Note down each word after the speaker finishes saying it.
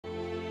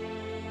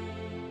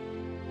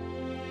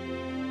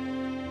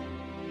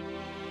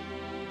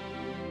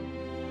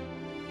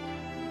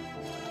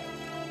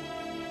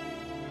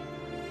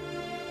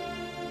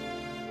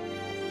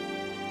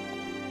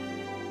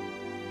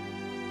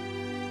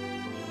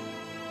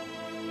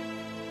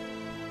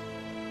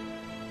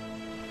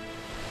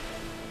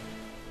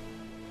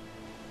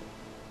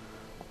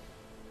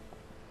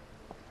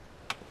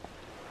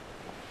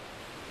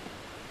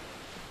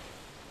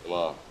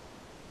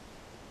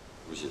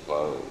欢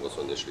我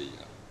送你的睡衣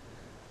啊？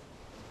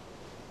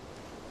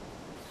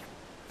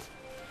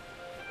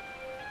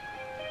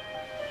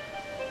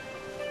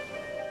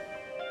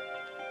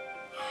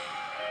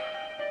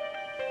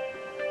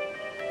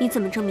你怎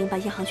么证明把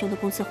叶航轩的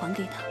公司还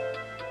给他？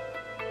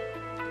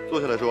坐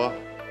下来说。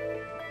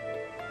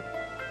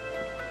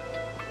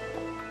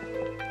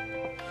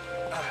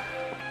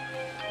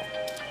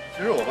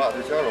其实我爸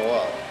对嘉荣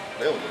啊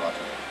没有多大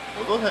诚意，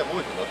否则他也不会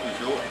等到退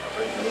休把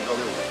专业全都交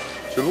给我。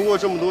只不过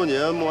这么多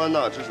年莫安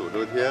娜只手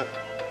遮天，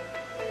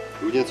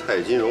如今蔡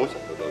金荣想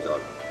得到嘉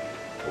荣，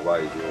我爸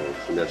也就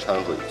顺便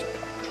掺和一下，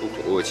出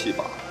口恶气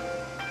罢了。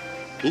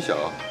你想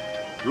啊，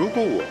如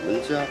果我们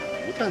家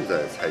不站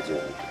在蔡金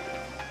荣这边，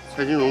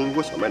蔡金荣如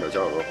果想卖掉嘉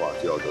荣的话，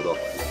就要得到法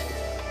律的制裁。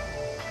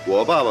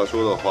我爸爸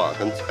说的话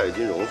跟蔡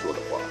金荣说的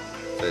话，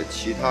在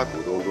其他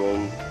股东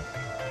中，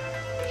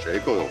谁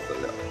更有分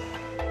量？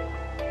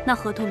那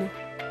合同呢？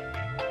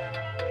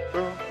是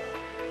啊，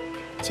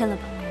签了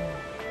吧。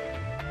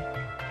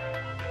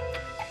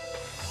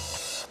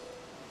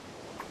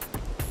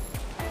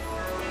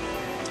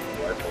我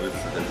还头一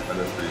次跟穿着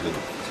睡衣的女人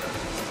签。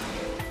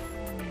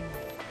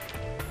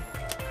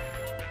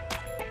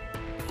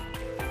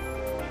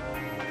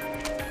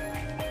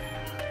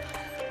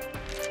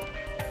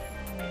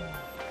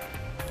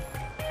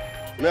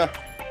怎么样？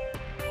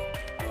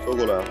收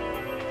过来啊？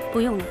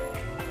不用了，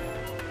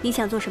你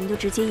想做什么就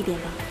直接一点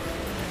吧。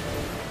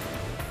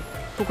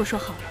不过说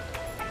好了，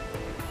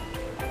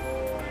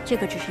这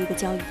个只是一个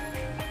交易。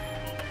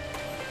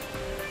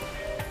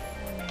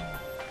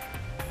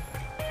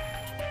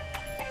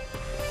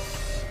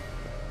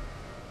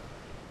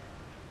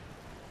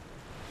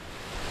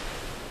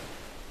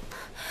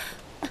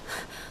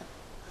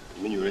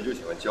你们女人就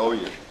喜欢交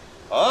易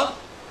啊？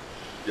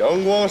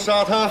阳光、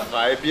沙滩、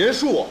海、别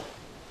墅，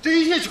这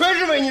一切全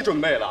是为你准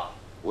备的。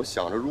我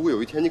想着，如果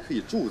有一天你可以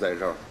住在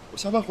这儿，我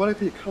下班回来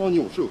可以看到你，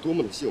我是有多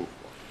么的幸福。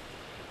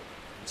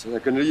你现在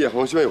跟着叶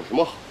航轩有什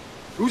么好？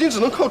如今只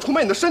能靠出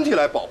卖你的身体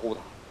来保护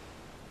他。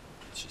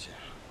琪琪，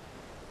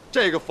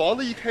这个房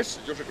子一开始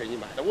就是给你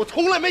买的，我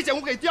从来没想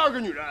过给第二个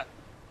女人。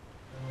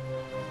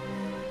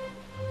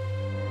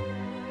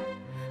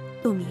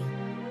陆明，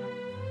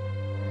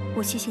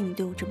我谢谢你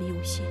对我这么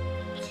用心。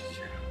琪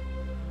琪，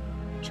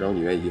只要你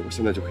愿意，我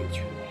现在就可以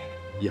娶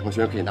你，叶航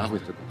轩可以拿回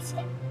他的公司。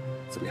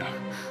怎么样？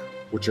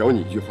我只要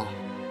你一句话，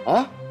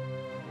啊？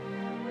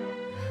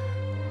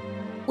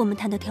我们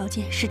谈的条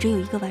件是只有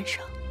1个晚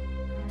上，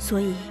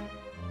所以，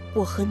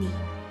我和你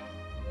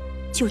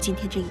就今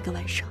天这1个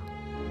晚上。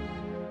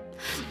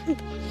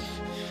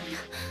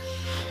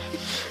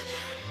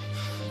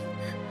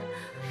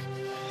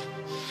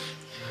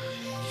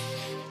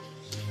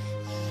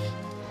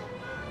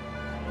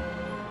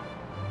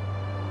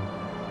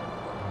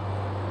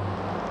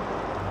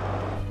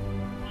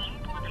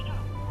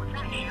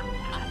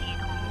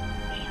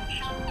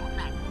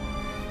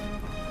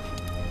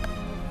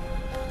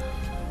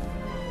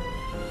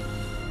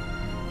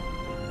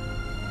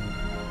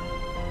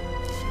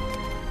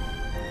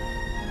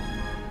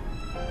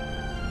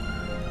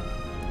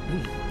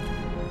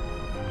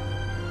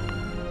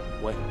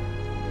喂，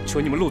求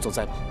你们陆总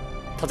在吗？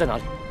他在哪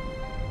里？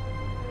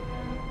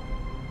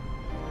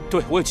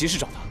对，我有急事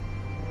找他。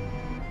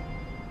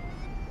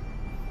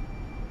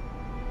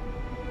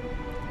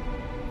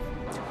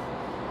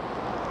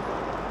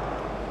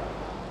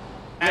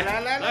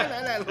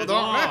来，陆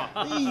总，来，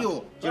哎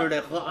呦，今儿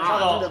得喝啊，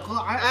今儿得喝，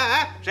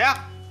哎，谁呀？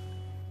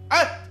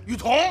哎，雨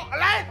桐，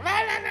来，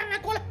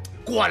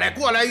过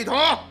来，雨桐，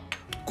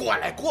过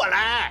来，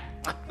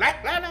来，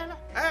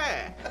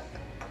哎，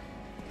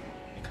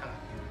你看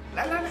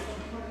看，来，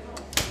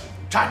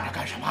站着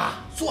干什么？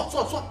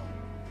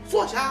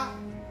坐下。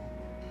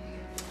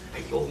哎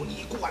呦，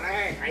你过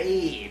来，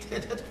哎，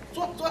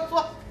坐，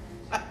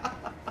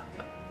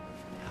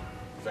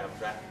帅不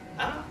帅？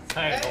啊，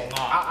蔡总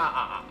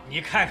啊，你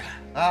看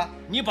看啊，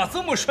你把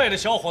这么帅的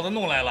小伙子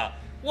弄来了，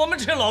我们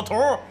这老头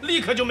立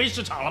刻就没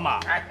市场了嘛，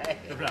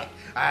是不是？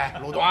哎，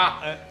陆总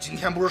啊，今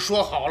天不是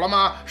说好了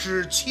吗？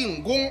是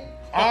庆功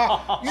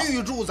啊，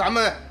预祝咱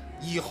们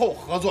以后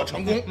合作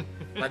成功，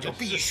那就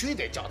必须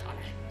得叫他来。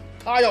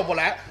他要不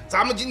来，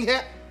咱们今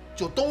天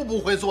就都不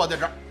会坐在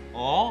这儿。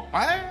哦，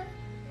哎，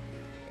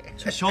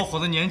这小伙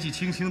子年纪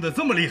轻轻的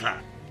这么厉害，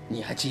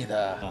你还记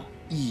得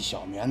易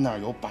小棉那儿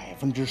有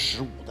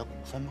15%的股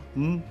份吗？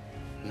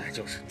那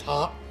就是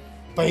他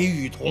北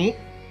雨桐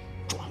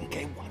转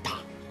给我的。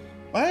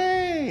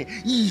哎，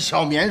易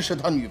小棉是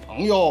他女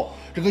朋友，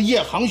这个叶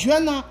航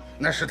轩呢，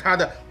那是他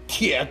的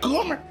铁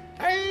哥们儿。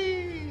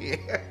哎，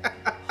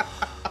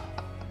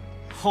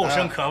后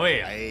生可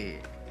畏啊！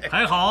哎，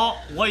还好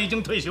我已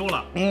经退休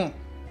了，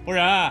不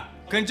然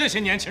跟这些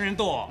年轻人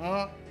斗，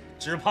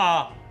只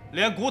怕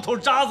连骨头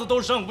渣子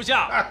都剩不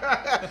下。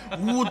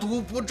无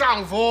毒不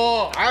丈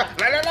夫。哎，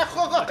来，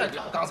喝，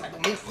刚才都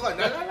没喝，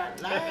来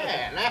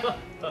吧。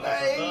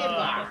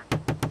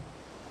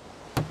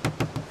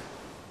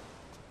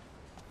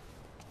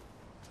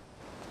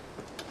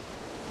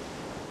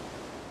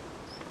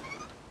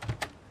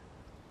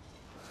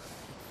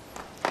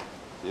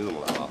你怎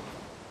么来了？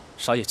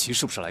沙叶琪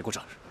是不是来过这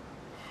儿？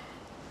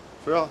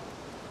是啊，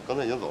刚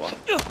才已经走了。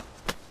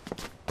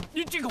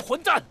你这个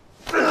混蛋！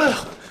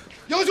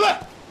杨轩，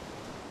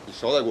你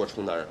少在给我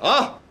充男人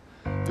啊！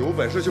有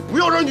本事就不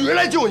要让女人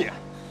来救你。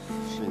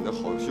是你的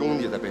好兄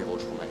弟在背后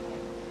出卖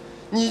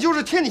你，你就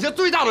是天底下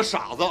最大的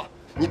傻子，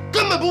你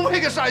根本不配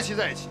跟沙叶琪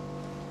在一起。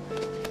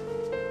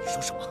说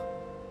什么？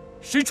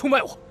谁出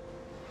卖我？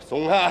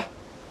松开，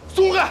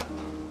松开！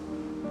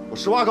我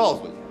实话告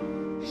诉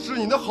你，是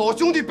你的好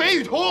兄弟北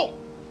雨桐，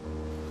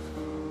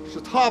是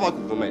他把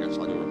股份卖给沙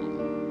金荣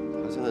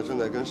的。他现在正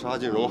在跟沙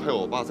金荣还有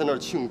我爸在那儿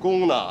庆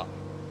功呢。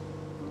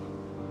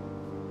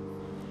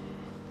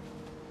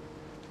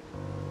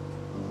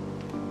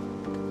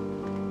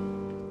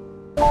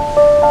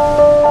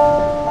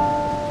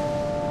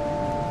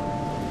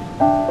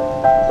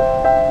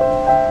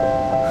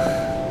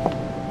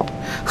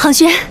浩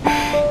轩，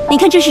你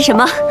看这是什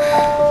么？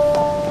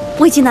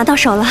我已经拿到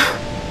手了。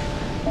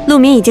陆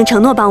明已经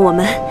承诺帮我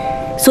们，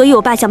所以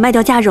我爸想卖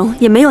掉嘉荣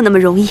也没有那么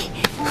容易。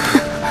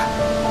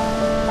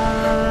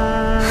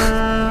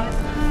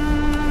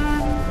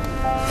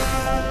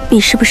你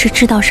是不是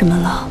知道什么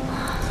了？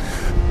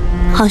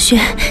浩轩，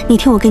你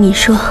听我跟你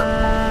说，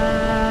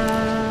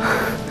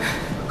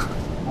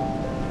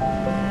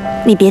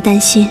你别担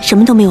心，什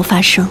么都没有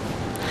发生。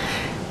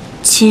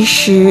其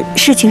实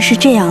事情是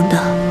这样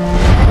的。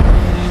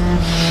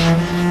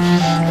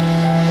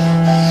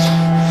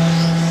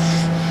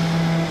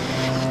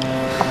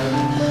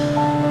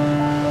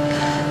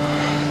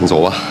你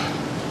走吧，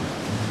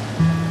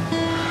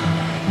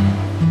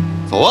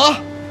走啊！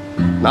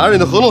拿着你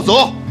的合同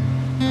走。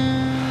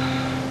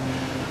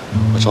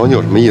我找你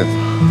有什么意思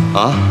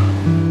啊？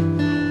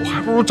我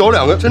还不如找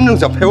两个真正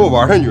想陪我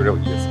玩的女人有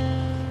意思。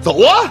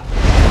走啊！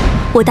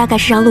我大概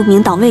是让陆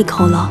明倒胃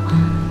口了，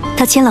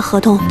他签了合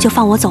同就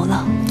放我走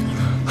了。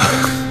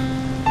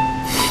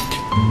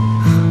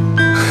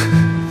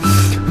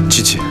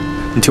琪琪，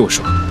你听我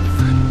说，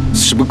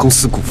什么公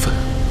司股份、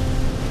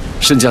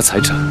身家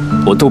财产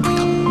我都不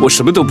要，我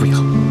什么都不要。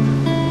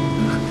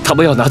他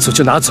们要拿走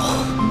就拿走，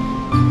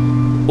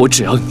我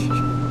只要你，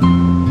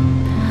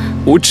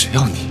我只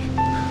要你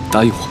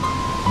答应我，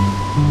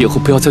以后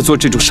不要再做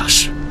这种傻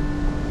事。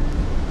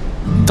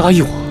答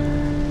应我。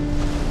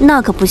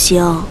那可不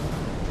行，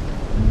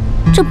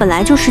这本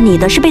来就是你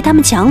的，是被他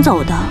们抢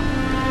走的。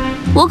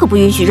我可不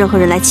允许任何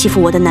人来欺负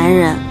我的男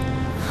人。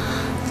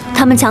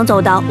他们抢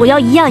走的，我要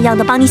一样一样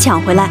的帮你抢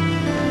回来。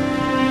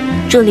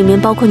这里面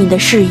包括你的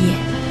事业、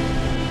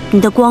你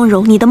的光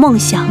荣、你的梦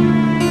想。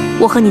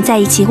我和你在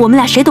一起，我们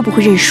俩谁都不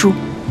会认输。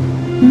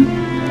嗯，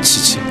琪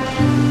琪，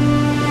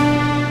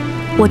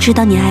我知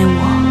道你爱我，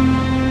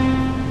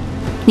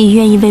你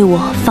愿意为我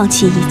放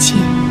弃一切。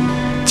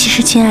其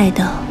实，亲爱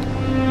的，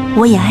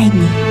我也爱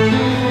你。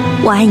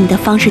我爱你的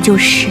方式就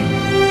是，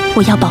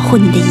我要保护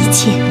你的一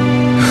切。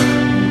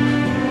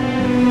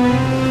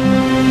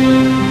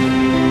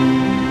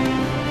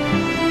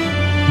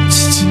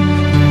琪琪，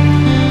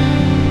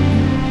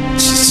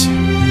琪琪，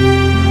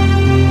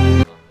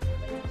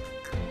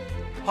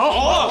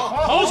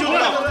好酒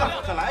量，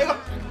再来一个。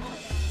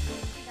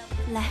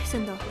来，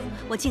孙董，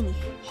我敬你。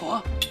好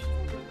啊。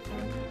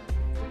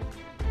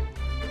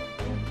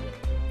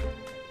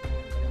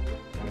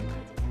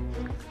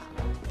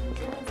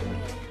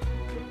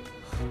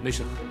没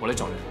事，我来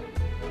找人。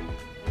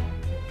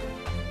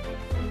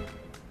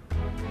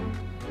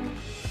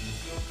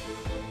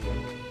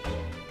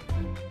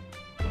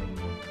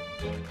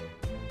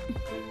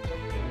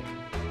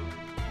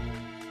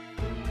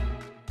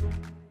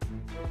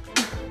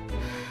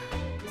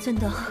孙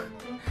董，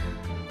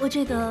我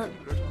这个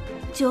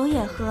酒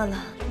也喝了，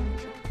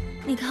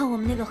你看我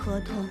们那个合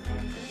同，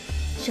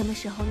什么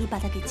时候你把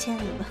它给签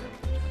了吧？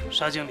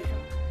沙经理，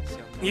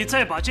你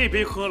再把这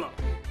杯喝了，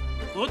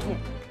合同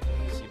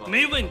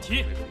没问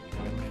题。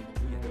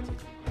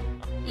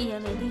一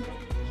言为定。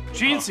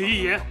君子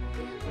一言。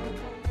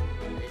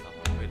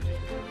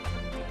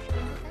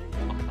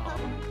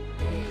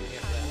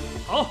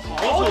好，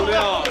好酒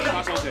量，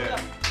沙小姐。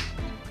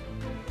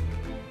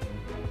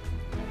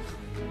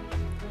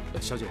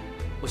小姐，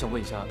我想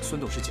问一下，孙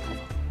董是几号房？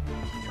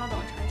稍等，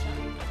我查一下。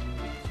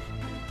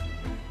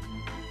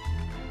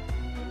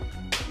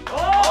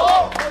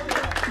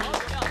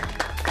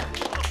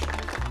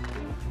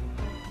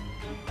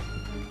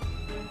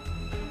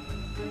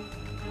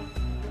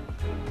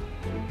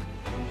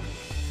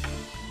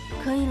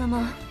可以了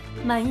吗？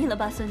满意了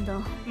吧，孙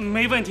董？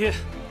没问题。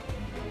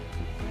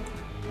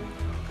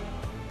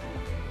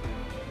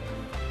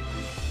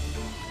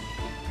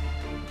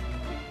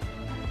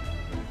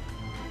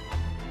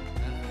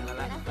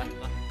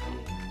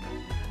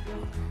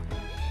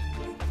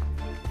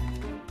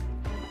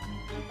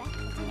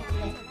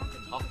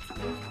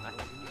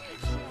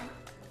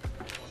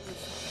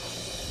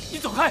你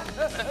走开！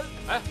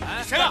哎，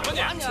谁呀？你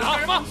干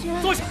什么？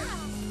坐下。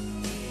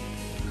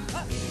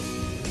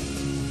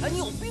哎，你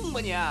有病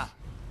吧你？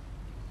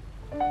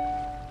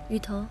雨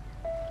桐，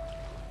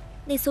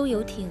那艘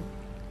游艇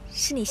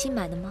是你新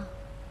买的吗？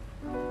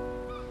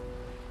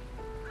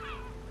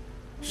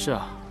是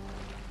啊。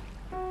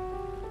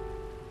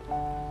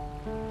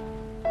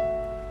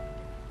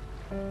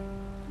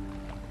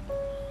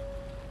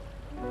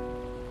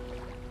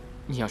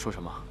你想说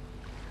什么？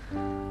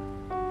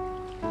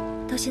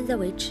到现在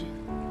为止，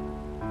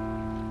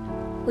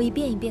我一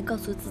遍一遍告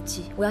诉自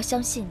己，我要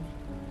相信你。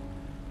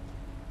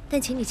但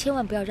请你千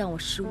万不要让我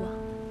失望，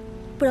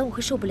不然我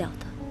会受不了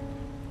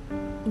的。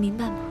你明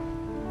白吗？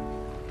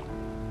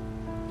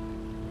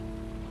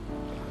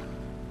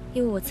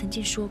因为我曾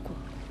经说过，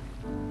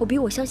我比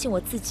我相信我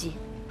自己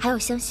还要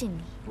相信你。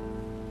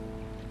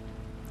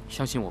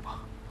相信我吧，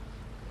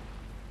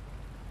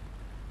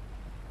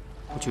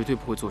我绝对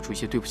不会做出一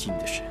些对不起你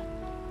的事。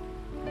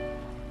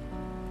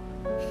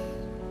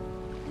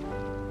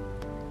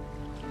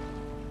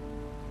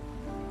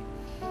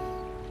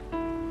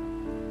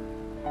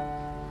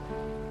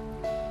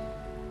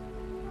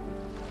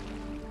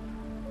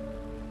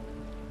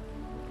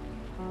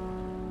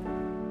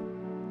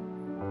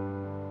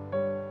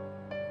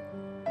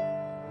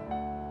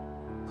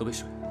喝杯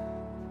水。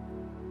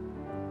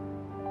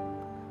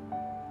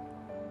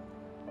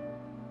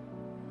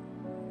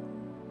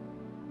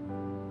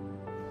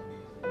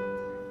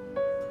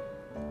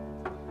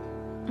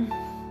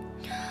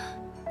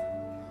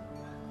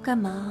干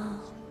嘛？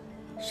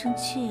生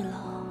气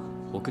了？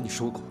我跟你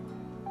说过，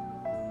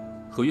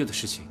合约的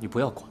事情你不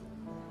要管，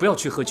不要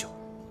去喝酒。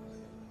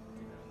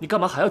你干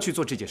嘛还要去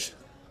做这件事？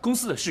公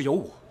司的事有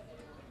我。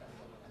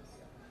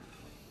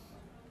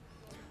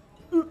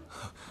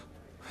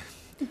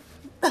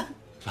来，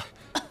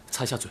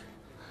擦一下嘴。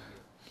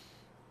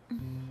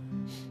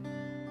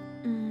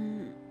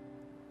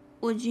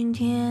我今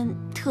天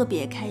特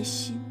别开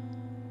心。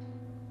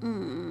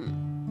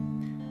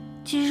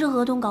其实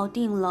合同搞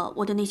定了，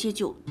我的那些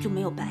酒就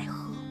没有白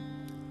喝。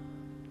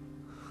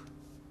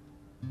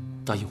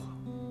答应我，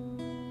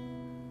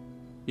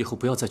以后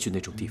不要再去那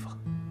种地方，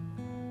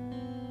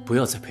不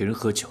要再陪人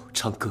喝酒、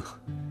唱歌，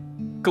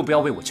更不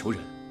要为我求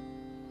人。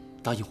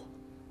答应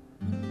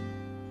我。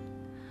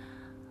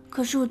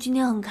可是我今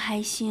天很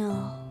开心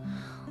啊！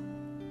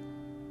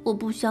我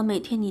不想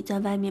每天你在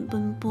外面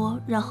奔波，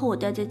然后我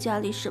待在家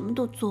里什么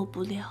都做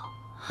不了，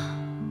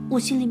我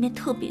心里面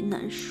特别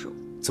难受。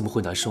怎么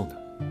会难受呢？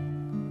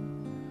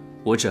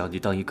我只要你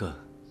当一个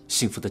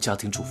幸福的家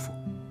庭主妇，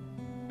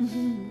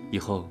以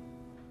后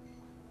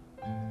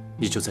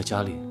你就在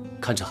家里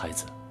看着孩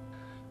子，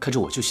看着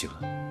我就行了。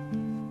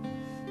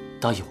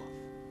答应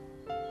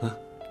我，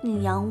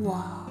你养我？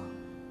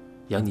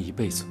养你一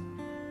辈子。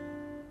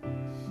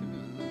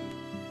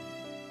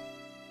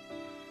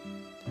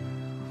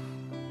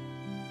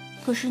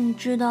可是你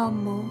知道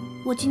吗？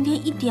我今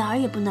天一点儿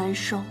也不难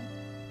受，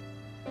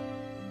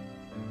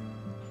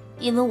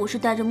因为我是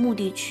带着目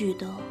的去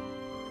的。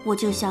我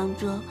就想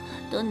着，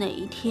等哪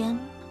一天，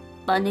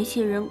把那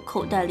些人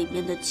口袋里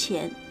面的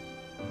钱，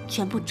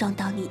全部装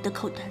到你的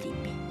口袋里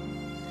面。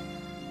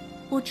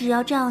我只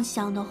要这样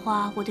想的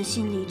话，我的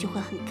心里就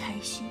会很开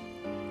心。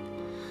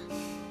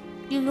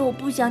因为我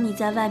不想你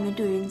在外面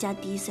对人家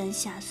低三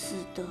下四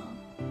的，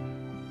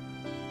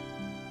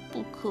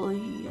不可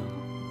以啊。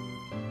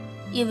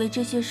因为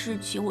这些事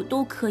情我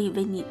都可以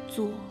为你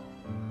做。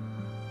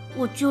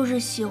我就是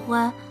喜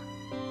欢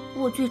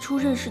我最初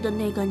认识的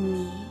那个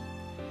你。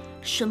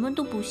什么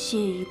都不屑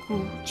一顾，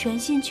全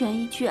心全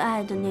意去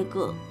爱的那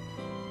个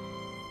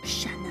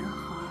傻男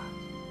孩，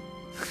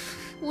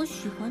我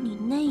喜欢你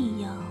那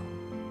样。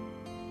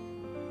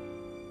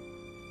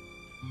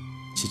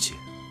琪琪，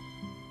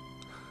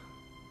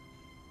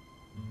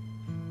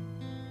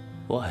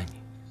我爱你。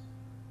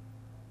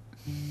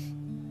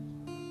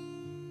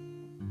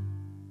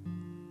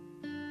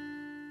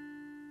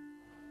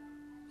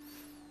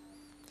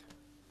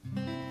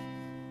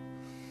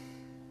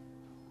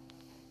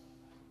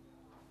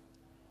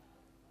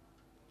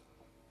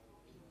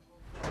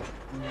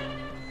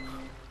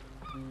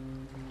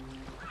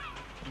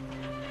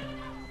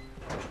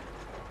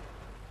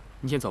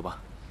你先走吧。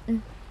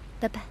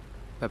拜拜。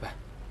拜拜。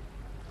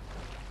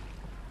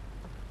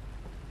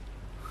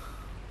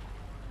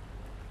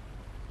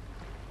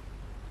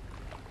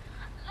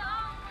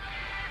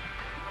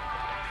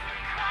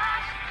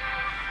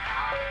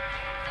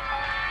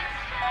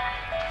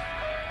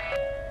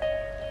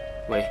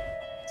喂，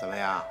怎么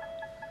样？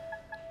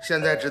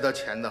现在知道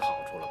钱的好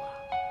处了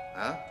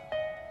吧？啊，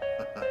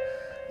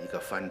一个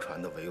帆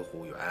船的维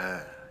护员，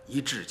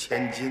一掷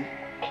千金。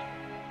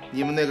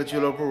你们那个俱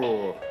乐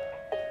部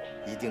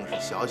一定是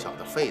小小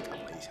的沸腾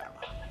了一下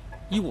吧？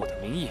以我的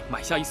名义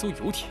买下一艘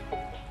游艇，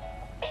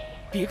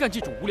别干这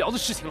种无聊的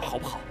事情了，好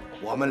不好？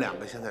我们两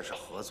个现在是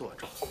合作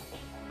者，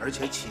而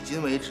且迄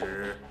今为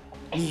止，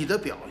你的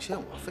表现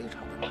我非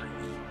常的满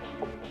意。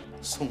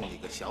送你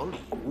个小礼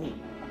物，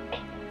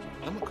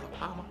有那么可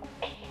怕吗？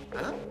那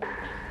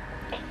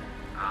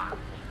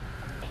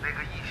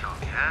个易小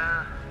年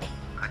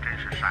可真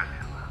是善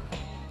良啊！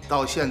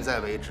到现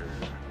在为止，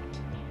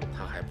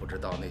他还不知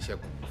道那些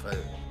股份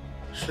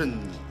是你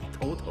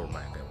偷偷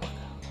买给我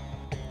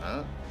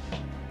的。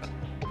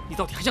你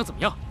到底还想怎么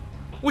样？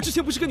我之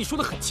前不是跟你说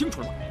的很清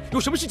楚了吗？有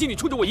什么事情你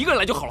冲着我一个人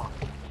来就好了。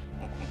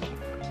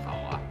好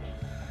啊，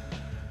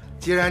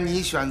既然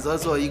你选择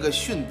做一个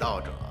殉道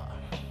者，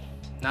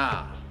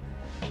那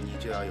你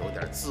就要有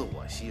点自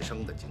我牺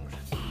牲的精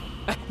神。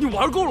哎，你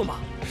玩够了吗？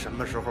什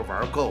么时候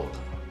玩够了？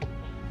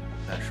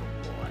那是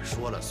我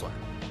说了算。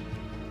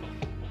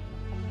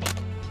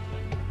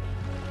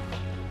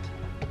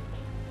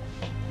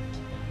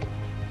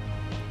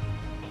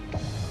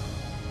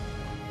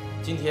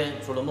今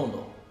天除了孟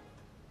董，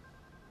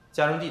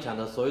嘉荣地产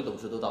的所有董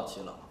事都到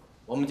齐了。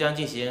我们将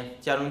进行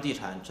嘉荣地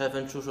产拆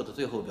分出售的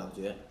最后表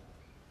决。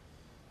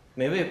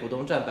每位股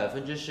东占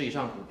10%以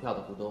上股票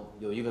的股东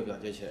有一个表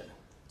决权，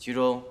其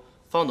中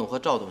方董和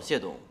赵董、谢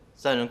董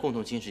3人共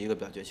同行使一个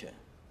表决权。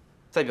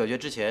在表决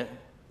之前，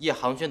叶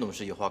航轩董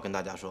事有话跟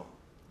大家说。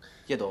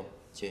叶董，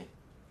请。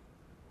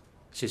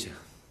谢谢。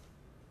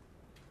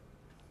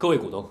各位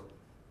股东，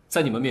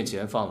在你们面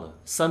前放了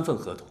3份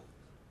合同。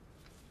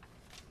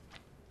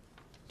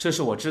这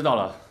是我知道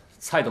了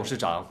蔡董事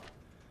长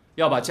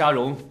要把嘉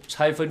荣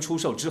拆分出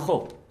售之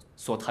后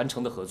所谈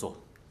成的合作，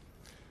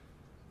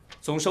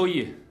总收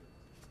益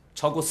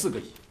超过4个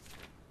亿。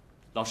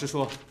老实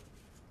说，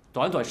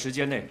短短时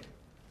间内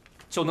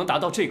就能达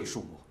到这个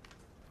数目，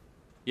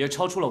也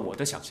超出了我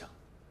的想象。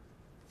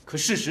可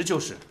事实就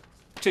是，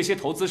这些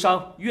投资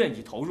商愿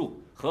意投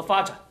入和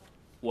发展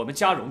我们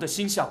嘉荣的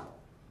新项目。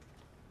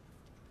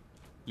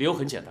理由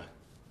很简单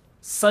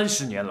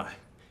，30年来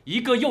一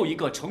个又一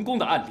个成功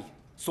的案例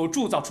所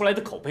铸造出来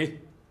的口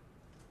碑，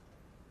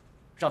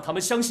让他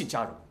们相信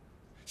嘉荣，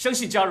相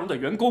信嘉荣的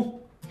员工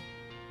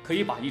可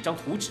以把一张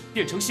图纸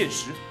变成现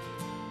实，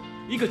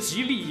一个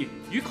集利益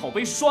与口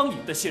碑双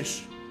赢的现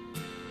实。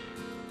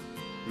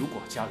如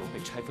果嘉荣被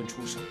拆分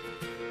出售，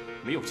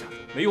没有嘉荣，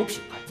没有品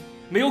牌，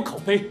没有口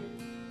碑，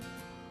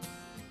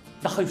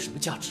那还有什么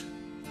价值？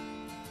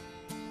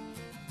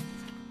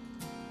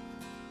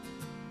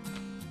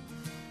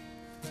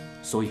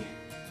所以，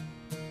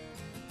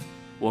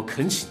我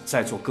恳请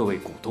在座各位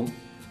股东，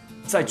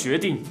在决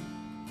定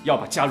要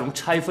把嘉荣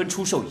拆分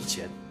出售以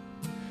前，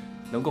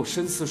能够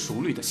深思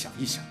熟虑地想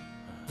一想，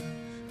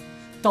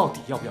到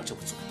底要不要这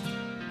么做。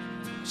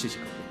谢谢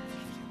各位。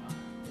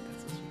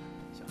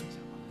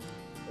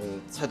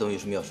蔡董有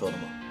什么要说的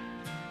吗？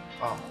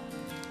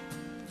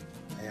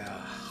哎呀，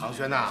航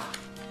轩呐，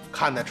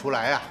看得出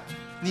来啊，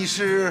你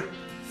是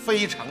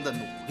非常的努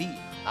力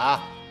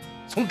啊。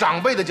从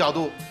长辈的角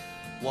度，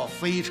我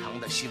非常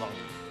的希望你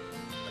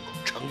能够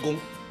成功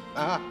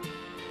啊。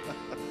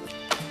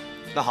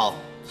那好，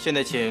现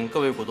在请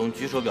各位股东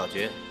举手表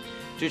决，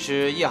支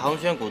持叶航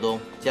轩股东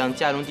将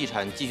嘉荣地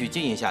产继续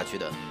经营下去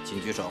的，请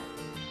举手。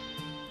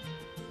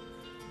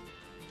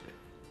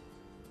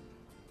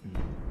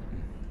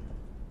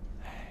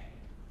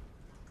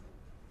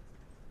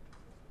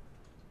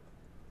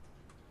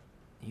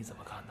你怎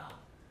么看呢？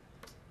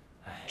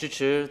支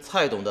持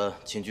蔡董的，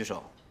请举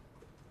手。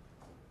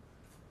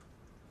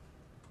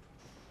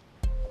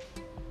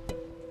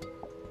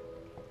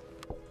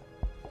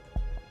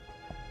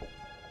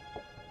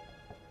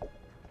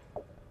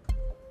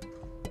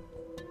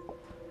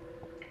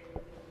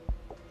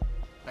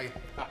哎呀，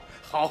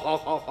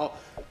好，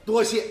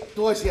多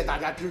谢大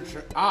家支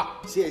持啊！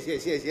谢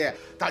谢，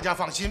大家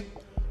放心，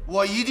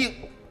我一定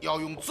要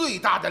用最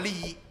大的利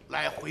益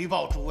来回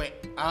报诸位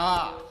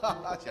啊！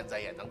现在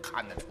也能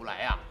看得出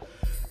来啊，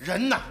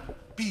人呐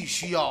必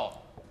须要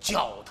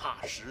脚踏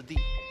实地，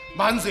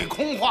满嘴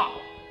空话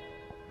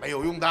没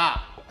有用的。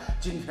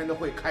今天的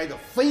会开得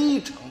非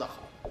常的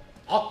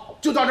好，好，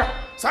就到这儿，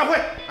散会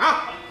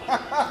啊！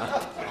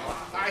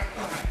来，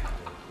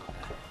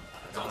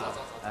走，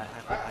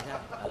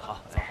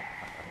好，走。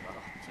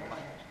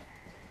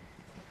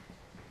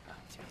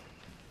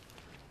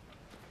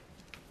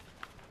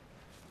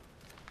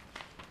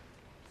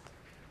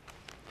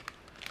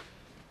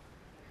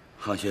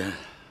航轩，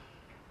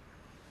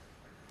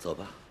走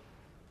吧。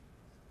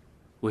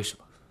为什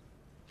么？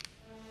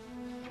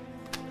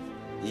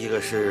一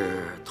个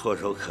是唾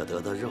手可得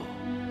的肉，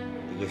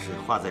一个是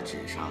画在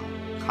纸上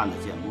看得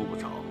见摸不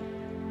着，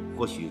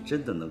或许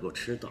真的能够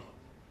吃到，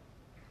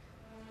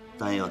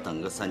但要等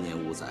个3年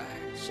5载，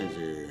甚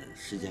至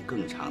时间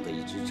更长的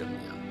一只整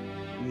羊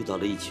遇到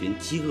了一群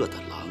饥饿的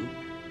狼，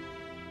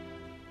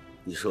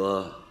你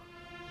说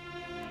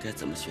该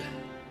怎么选？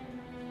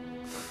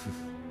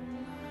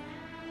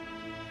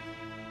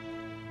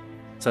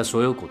在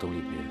所有股东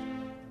里面，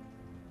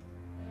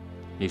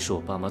你是我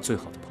爸妈最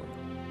好的朋友。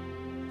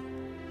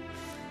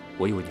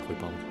我以为你会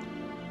帮我。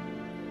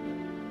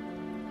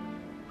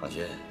航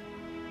轩，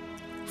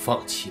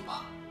放弃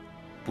吧，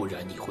不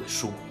然你会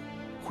输，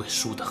会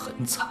输得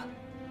很惨。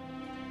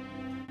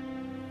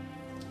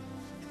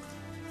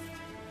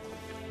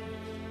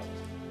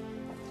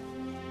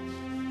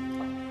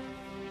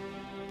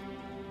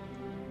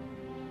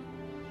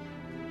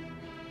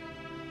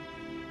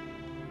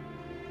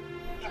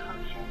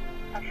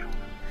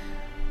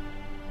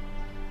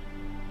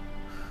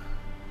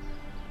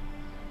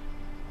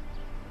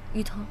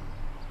雨桐，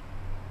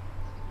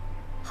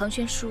航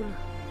轩输了，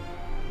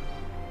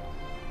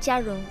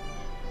嘉荣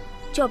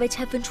就要被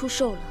拆分出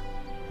售了。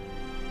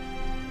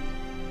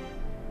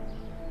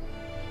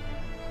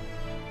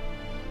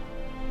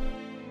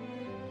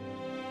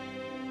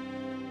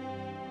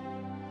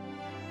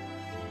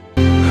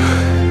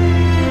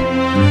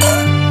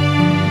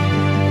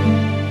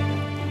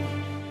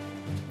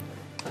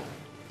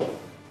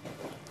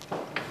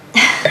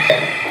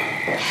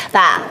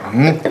爸，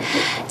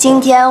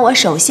今天我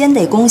首先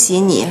得恭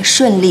喜你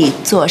顺利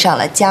坐上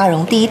了嘉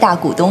荣第一大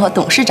股东和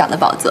董事长的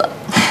宝座。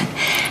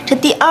这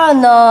第二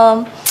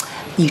呢，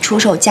你出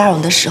售嘉荣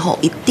的时候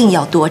一定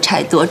要多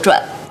拆多赚。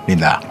琳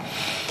达，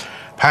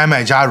拍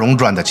卖嘉荣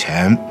赚的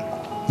钱，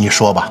你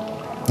说吧，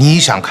你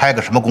想开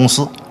个什么公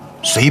司，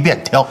随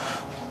便挑。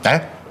哎，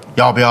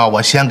要不要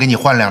我先给你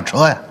换辆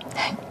车呀？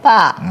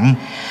爸，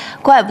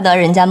怪不得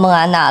人家孟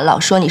安娜老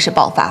说你是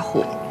暴发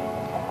户。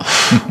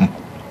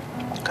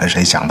可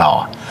谁想到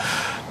啊，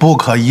不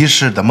可一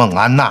世的孟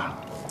安娜，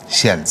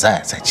现在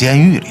在监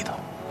狱里头。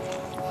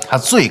她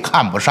最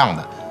看不上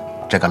的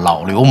这个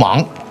老流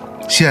氓，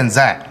现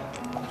在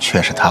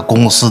却是她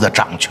公司的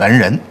掌权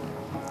人。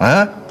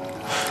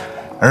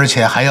而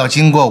且还要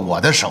经过我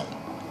的手，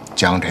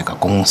将这个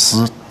公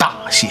司大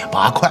卸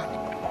8块，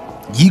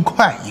一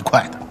块一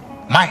块的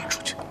卖出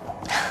去。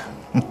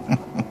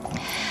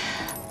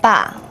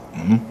爸，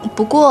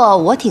不过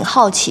我挺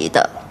好奇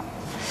的，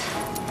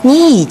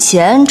你以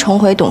前重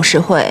回董事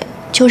会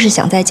就是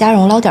想在嘉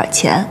荣捞点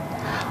钱，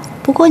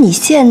不过你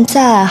现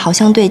在好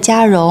像对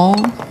嘉荣、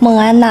孟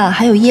安娜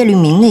还有叶律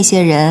明那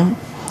些人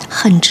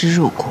恨之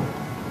入骨。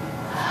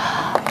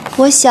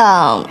我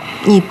想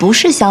你不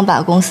是想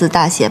把公司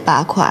大卸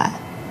8块，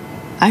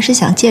而是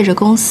想借着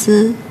公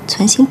司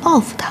存心报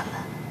复他们。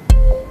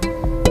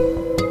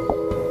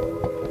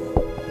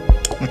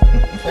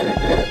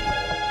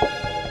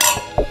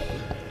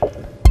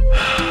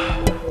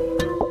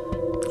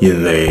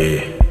因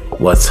为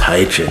我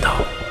才知道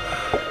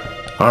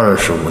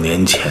，25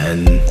年前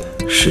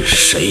是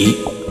谁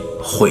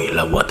毁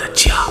了我的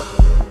家。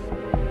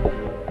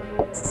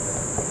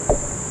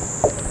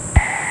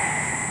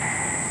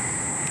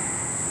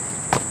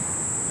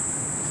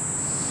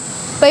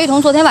北雨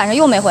桐昨天晚上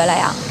又没回来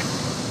呀？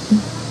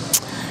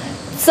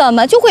怎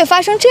么就会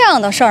发生这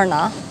样的事儿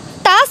呢？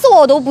打死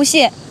我都不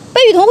信北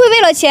雨桐会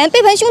为了钱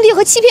背叛兄弟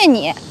和欺骗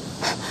你。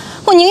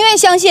我宁愿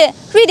相信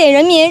瑞典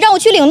人民让我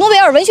去领诺贝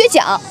尔文学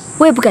奖。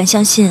我也不敢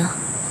相信啊。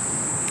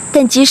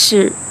但即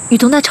使雨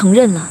桐他承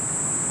认了，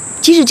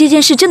即使这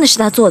件事真的是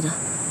他做的，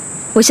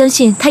我相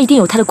信他一定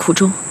有他的苦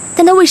衷。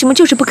但他为什么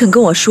就是不肯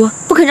跟我说，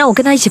不肯让我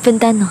跟他一起分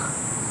担呢？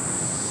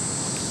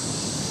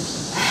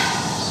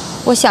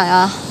我想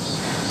呀，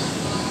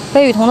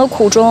北雨桐的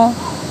苦衷，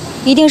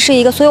一定是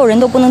一个所有人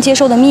都不能接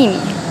受的秘密。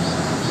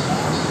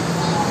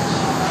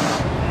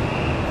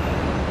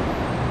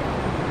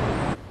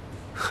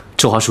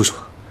振华叔叔，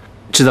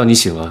知道你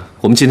醒了，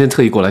我们今天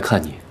特意过来看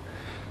你。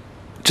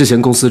之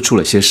前公司出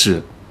了些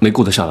事，没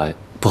顾得上来，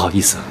不好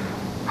意思。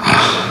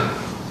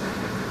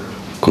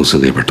公司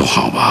那边都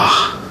好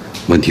吧？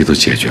问题都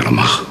解决了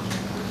吗？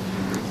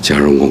嘉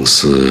荣公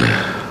司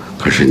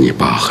可是你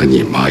爸和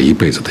你妈一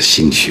辈子的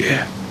心血，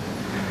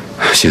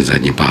现在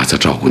你爸在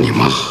照顾你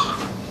妈，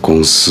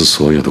公司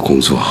所有的工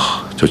作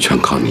就全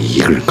靠你一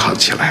个人扛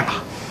起来了。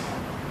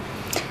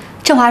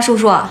振华叔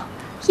叔，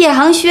叶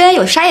航轩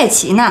有沙叶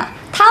琪呢。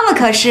他们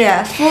可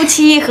是夫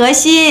妻和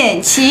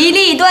心，其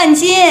利断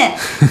金。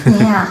您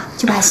呀，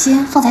就把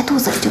心放在肚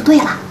子里就对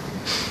了。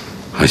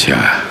而且，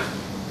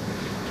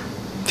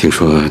听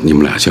说你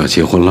们俩就要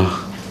结婚了？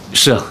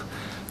是啊，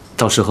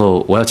到时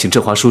候我要请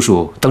振华叔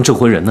叔当证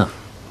婚人呢。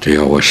只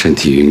要我身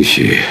体允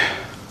许，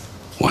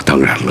我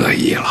当然乐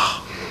意了。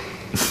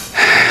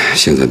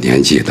现在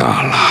年纪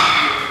大了，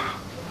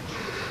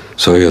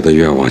所有的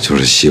愿望就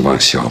是希望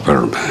小辈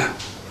儿们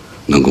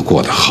能够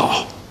过得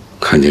好。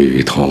看见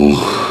雨桐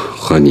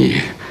和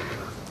你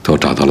都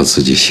找到了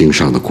自己心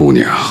上的姑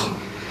娘，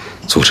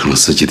组成了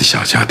自己的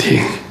小家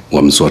庭，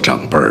我们做长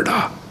辈的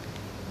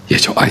也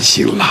就安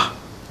心了。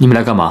你们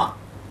来干嘛？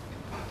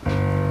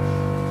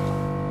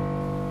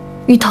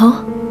雨桐，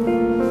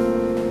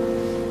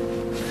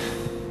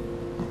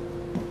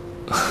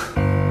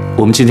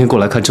我们今天过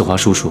来看振华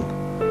叔叔，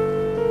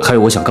还有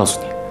我想告诉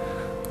你，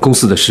公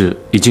司的事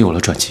已经有了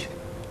转机。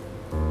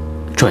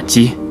转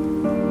机？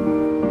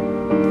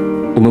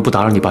我们不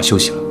打扰你爸休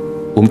息了，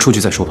我们出去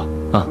再说吧。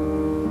啊，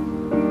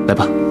来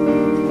吧。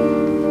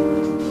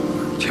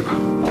去吧。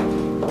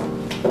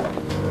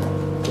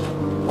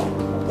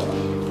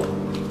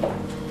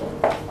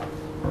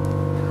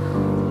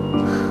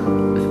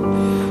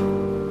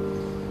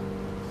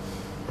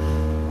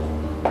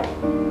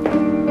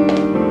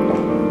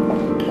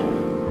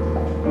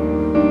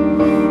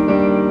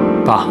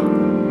爸，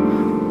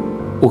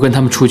我跟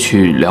他们出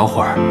去聊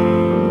会儿，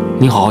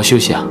您好好休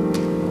息啊。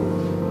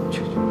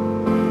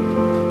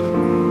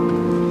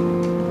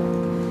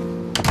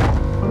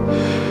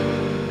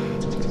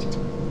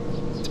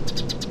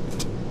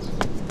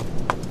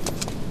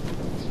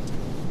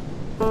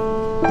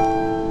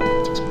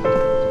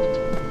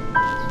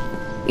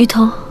雨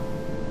桐，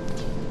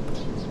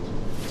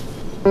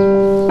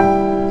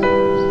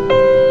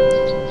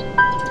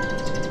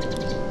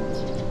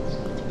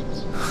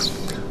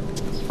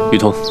雨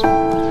桐，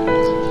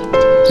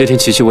那天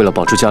琪琪为了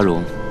保住嘉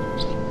荣，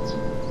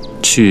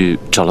去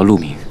找了陆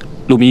明，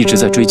陆明一直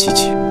在追琪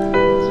琪，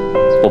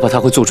我怕他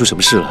会做出什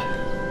么事来。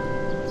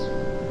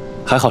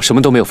还好什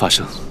么都没有发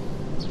生，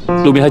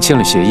陆明还签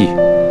了协议，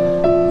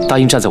答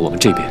应站在我们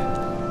这边。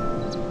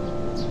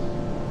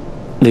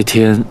那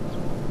天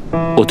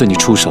我对你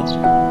出手，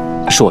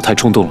是我太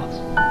冲动了，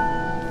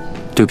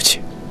对不起。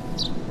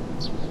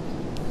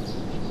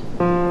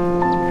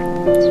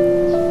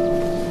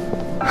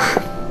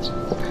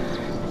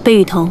北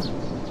雨桐，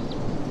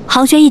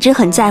杭轩一直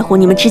很在乎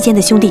你们之间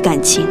的兄弟感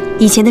情，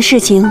以前的事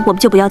情我们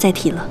就不要再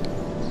提了。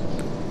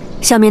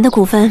小棉的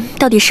股份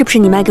到底是不是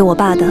你卖给我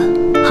爸的？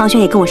杭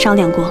轩也跟我商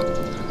量过，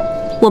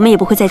我们也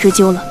不会再追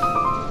究了。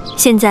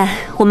现在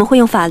我们会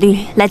用法律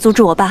来阻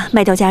止我爸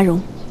卖掉嘉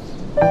荣。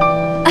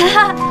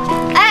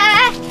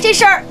哎，这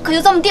事儿可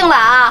就这么定了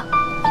啊！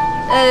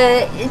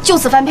就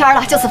此翻篇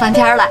了，就此翻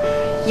篇了。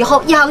以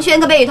后叶航轩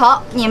跟北雨桐，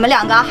你们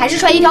两个还是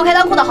穿一条开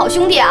裆裤的好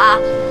兄弟啊！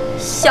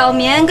小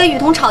棉跟雨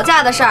桐吵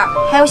架的事儿，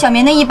还有小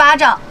棉那一巴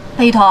掌，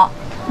北雨桐，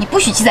你不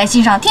许记在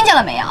心上，听见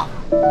了没有？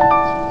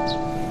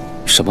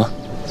什么？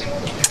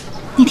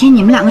那天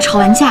你们两个吵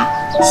完架，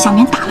小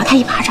棉打了他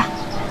一巴掌。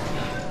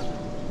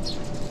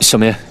小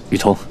棉、雨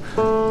桐，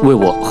为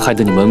我害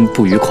得你们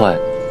不愉快，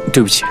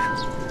对不起。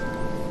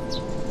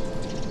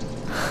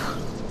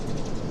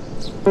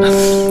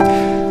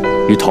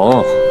雨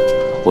桐，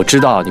我知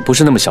道你不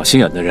是那么小心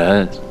眼的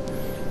人。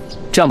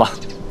这样吧，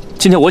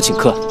今天我请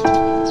客，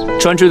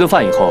吃完这顿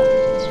饭以后，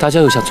大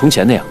家又像从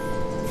前那样，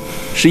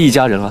是一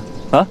家人了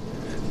啊！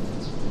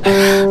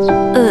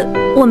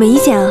我没意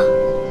见啊。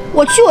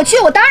我去，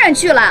我当然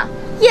去了。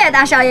叶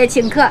大少爷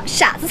请客，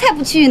傻子才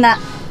不去呢。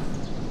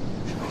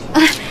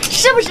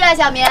是不是啊，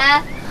小棉？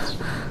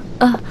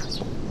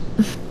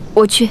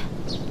我去。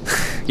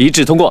一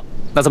致通过，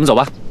那咱们走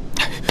吧。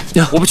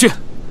我不去，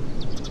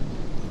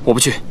我不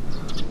去。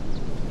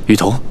雨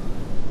桐，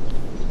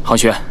杭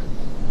轩，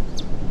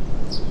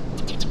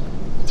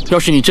要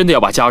是你真的要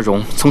把嘉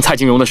荣从蔡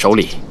金荣的手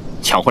里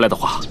抢回来的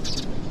话，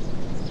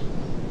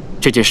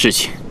这件事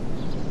情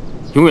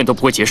永远都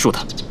不会结束的，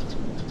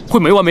会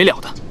没完没了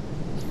的。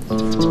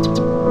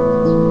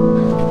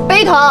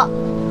北雨桐，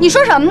你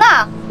说什么呢？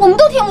我们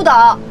都听不懂。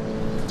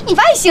你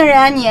外星人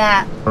啊你！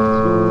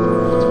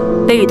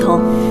北雨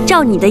桐，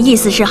照你的意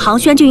思是杭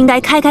轩就应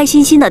该开开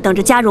心心的等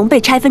着嘉荣被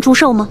拆分出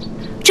售吗？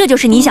这就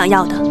是你想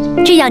要的，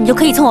这样你就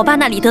可以从我爸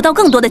那里得到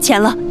更多的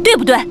钱了，对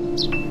不对？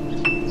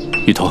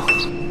雨桐，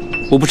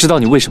我不知道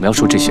你为什么要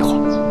说这些话，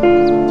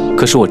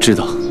可是我知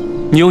道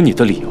你有你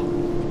的理由。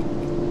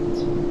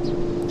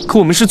可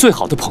我们是最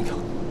好的朋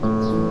友，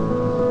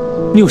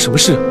你有什么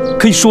事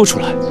可以说出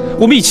来，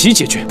我们一起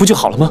解决不就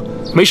好了吗？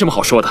没什么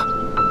好说的，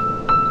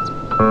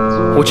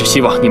我只希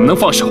望你们能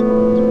放手，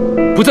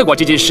不再管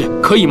这件事，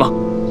可以吗？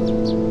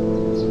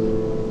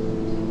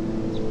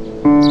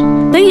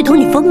北雨桐，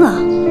你疯了！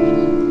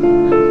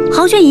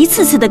杭轩一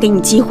次次的给你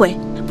机会，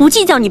不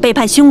计较你背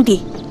叛兄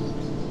弟，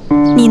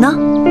你呢？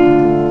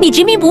你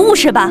执迷不悟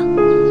是吧？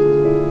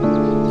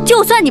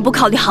就算你不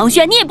考虑杭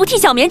轩，你也不替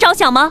小棉着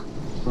想吗？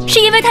是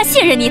因为他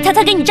信任你，他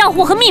才给你账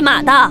户和密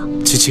码的。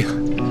琪琪，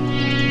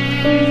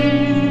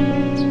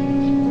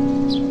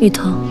雨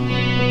桐，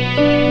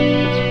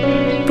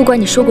不管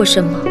你说过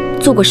什么，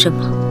做过什么，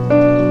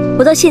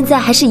我到现在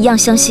还是一样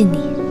相信你。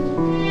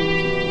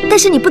但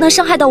是你不能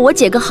伤害到我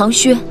姐跟杭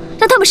轩，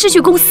让他们失去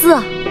公司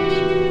啊！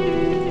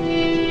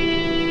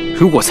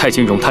如果蔡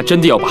金荣他真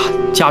的要把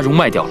嘉荣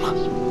卖掉了，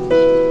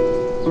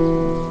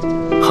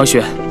杭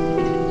轩，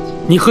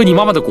你和你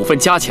妈妈的股份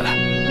加起来，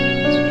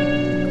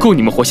够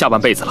你们活下半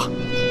辈子了，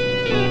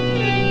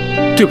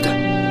对不对？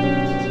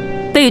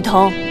北雨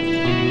桐，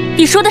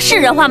你说的是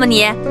人话吗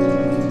你？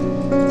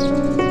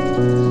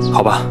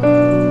好吧，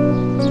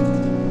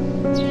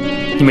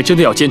你们真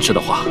的要坚持的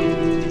话，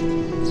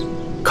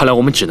看来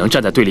我们只能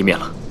站在对立面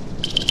了。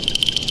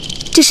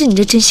这是你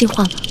的真心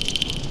话吗？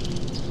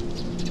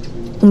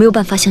我没有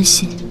办法相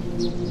信，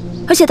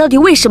而且到底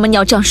为什么你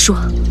要这样说？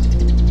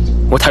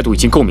我态度已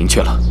经够明确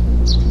了，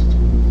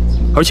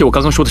而且我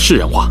刚刚说的是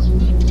人话，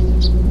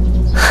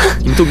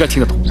你们都应该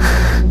听得懂。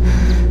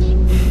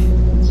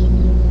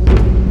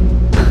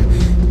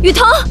雨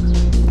桐，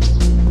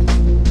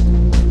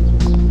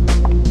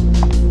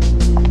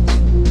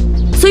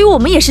所以我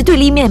们也是对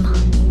立面吗？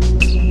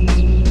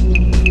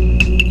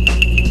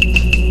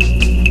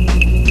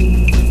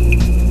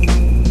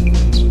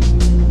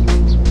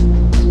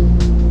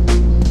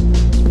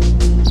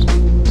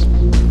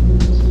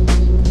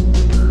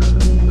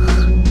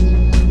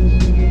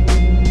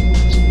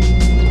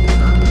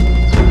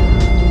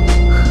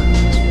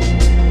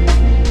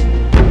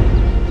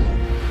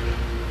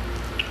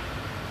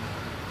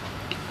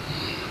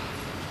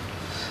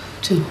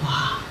振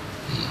华，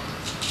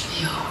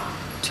哎呦，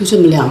就这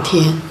么2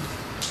天，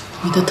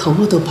你的头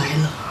发都白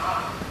了。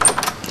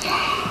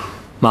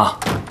妈，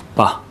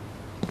爸，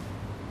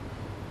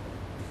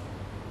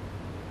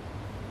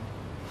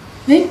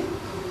哎，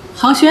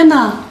杭轩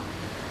呢？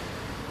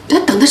他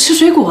等他吃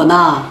水果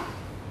呢。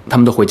他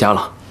们都回家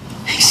了。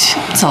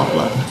走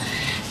了。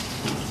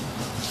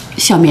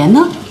小棉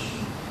呢？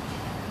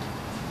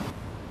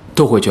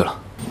都回去了。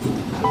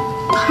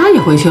他也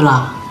回去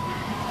了。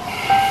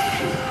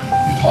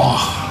哦，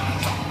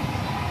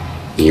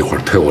你一会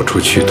儿推我出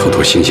去透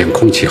透新鲜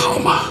空气好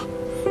吗？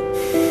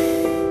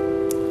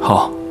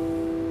好。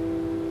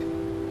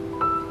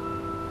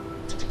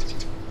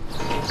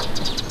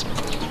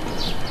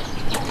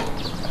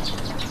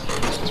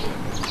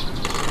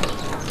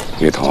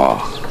雨桐啊，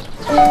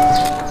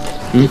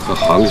你和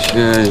航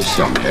轩、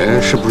小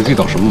棉是不是遇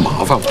到什么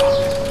麻烦了？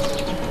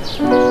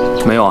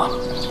没有啊。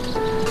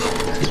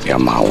你别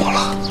骂我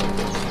了，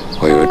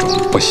我有一种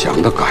不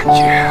祥的感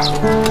觉。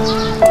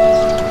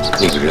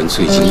那个人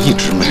最近一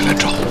直没来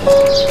找我，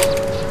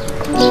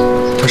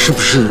他是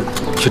不是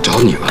去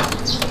找你了？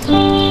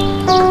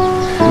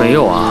没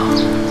有啊。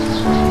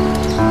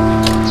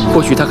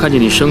或许他看见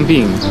你生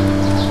病，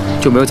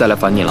就没有再来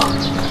烦你了。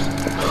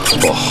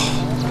不，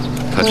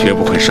他绝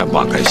不会善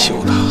罢甘休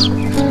的。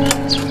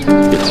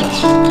雨桐，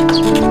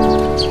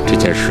这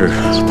件事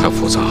太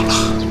复杂了，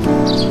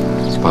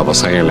爸爸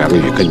三言两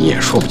语跟你也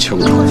说不清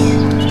楚，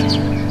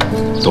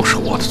都是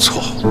我的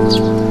错。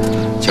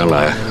将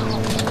来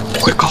我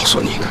会告诉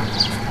你的。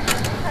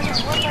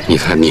你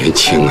太年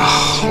轻啊，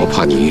我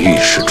怕你遇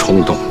事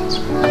冲动，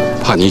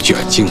怕你卷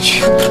进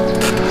去。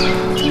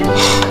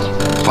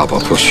爸爸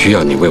不需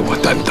要你为我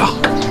担当，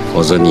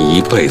否则你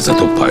一辈子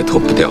都摆脱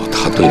不掉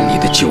他对你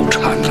的纠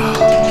缠呐。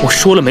我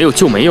说了没有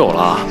就没有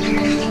了。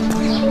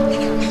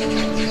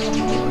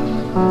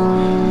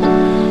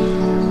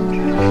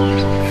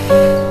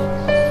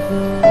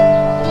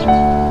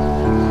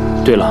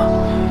对了，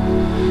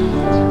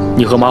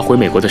你和妈回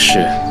美国的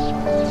事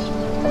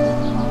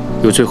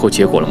有最后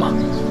结果了吗？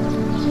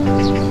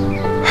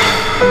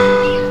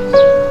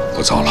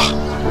不早了，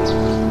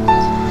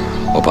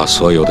我把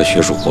所有的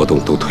学术活动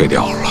都推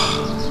掉了。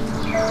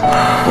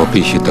我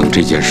必须等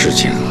这件事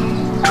情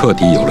彻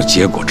底有了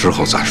结果之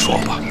后再说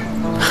吧。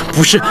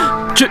不是，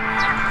这……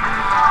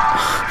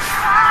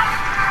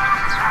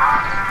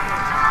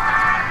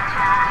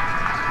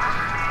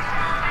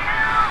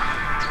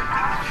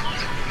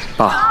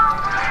爸，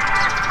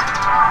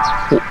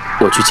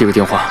我去接个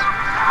电话。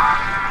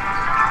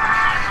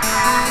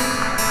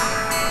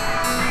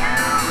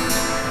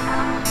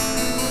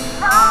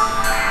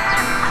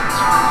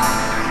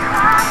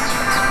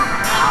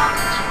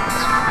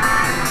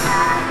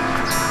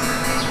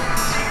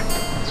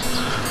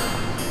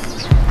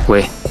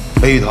喂，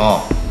雷雨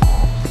桐，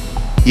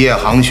叶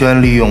航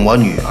轩利用我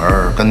女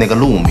儿跟那个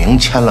陆明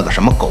签了个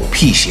什么狗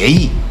屁协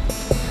议？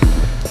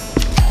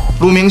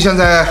陆明现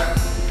在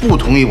不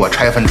同意我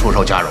拆分出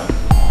售嘉荣，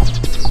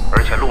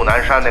而且陆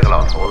南山那个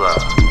老头子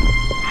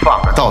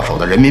放着到手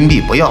的人民币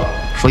不要，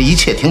说一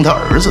切听他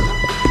儿子的。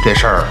这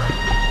事儿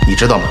你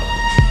知道吗？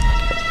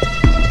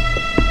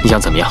你想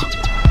怎么样？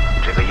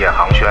这个叶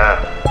航轩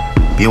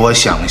比我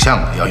想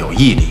象的要有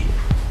毅力，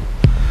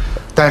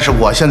但是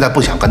我现在不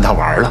想跟他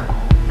玩了。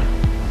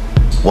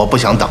我不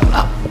想等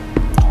了，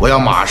我要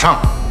马上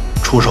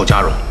出售嘉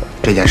荣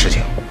这件事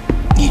情，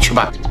你去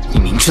办。你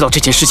明知道这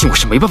件事情我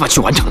是没办法去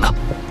完成的。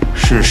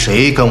是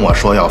谁跟我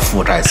说要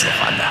父债子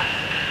还的？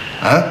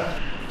啊？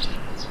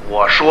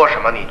我说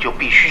什么你就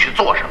必须去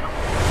做什么。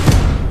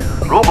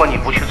如果你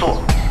不去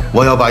做，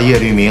我要把叶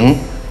律明、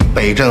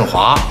北振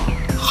华、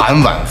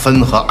韩婉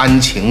芬和安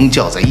晴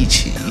叫在一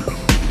起。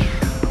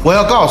我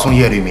要告诉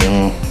叶律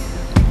明，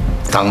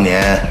当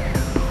年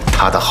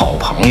他的好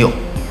朋友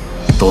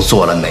都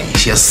做了哪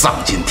些丧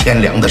尽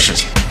天良的事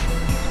情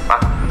啊！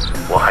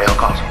我还要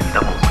告诉你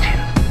的母亲，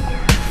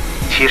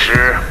其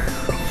实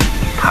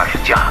她是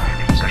嫁给了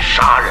一个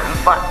杀人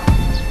犯。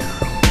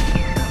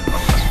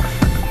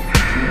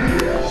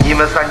你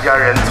们三家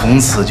人从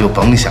此就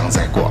甭想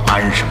再过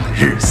安生的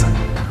日子。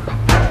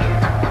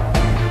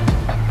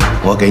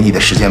我给你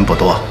的时间不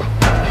多，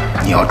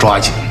你要抓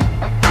紧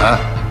啊！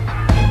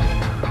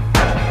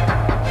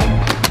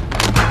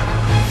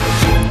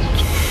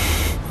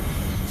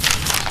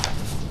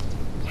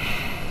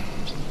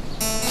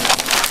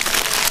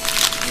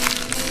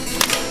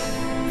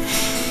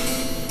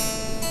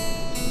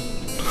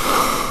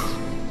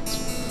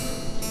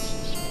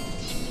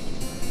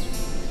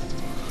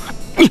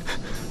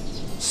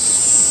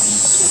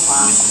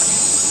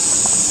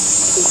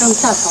刚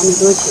下床没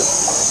多久，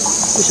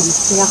为什么不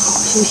在家好好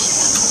休息呢？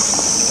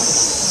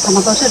干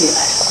嘛到这里来？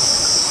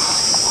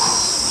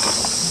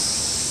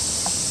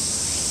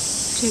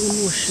这个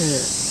墓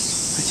是……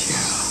阿姐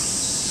啊，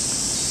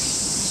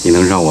你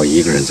能让我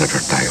一个人在这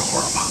儿待一会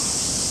儿吗？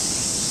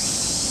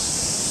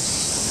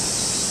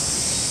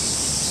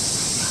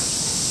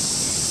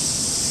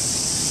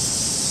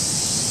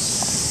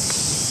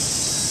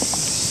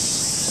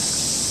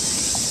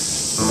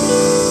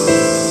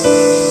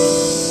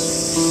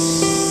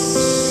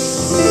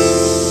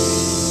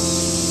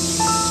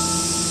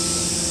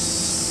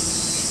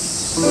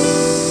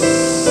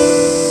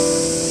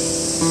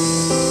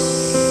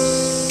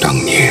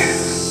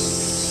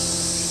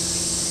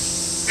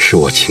是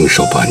我亲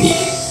手把你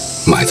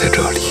埋在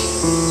这里。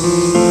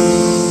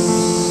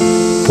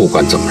不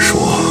管怎么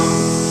说，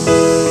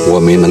我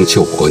没能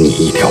救活你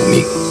一条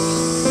命，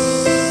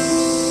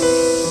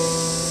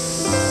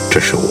这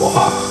是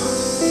我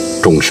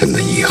终身的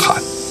遗憾。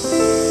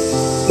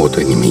我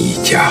对你们一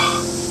家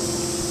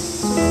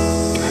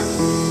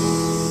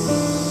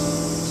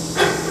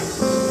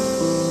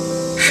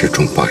始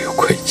终抱有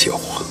愧疚啊。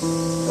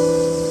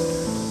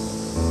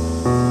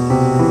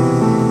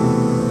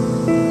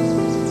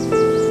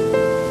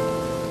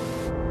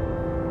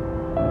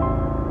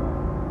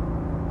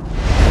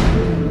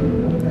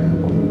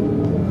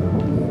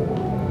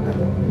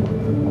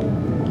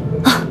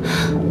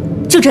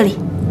这里。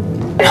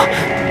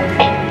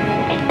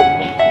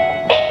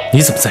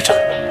你怎么在这？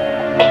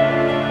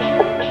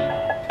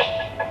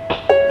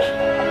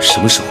什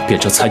么时候变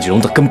成蔡锦荣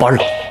的跟班了？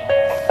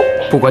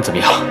不管怎么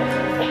样，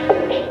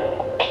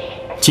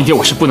今天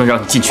我是不能让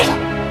你进去的。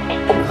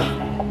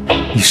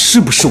你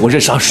是不是我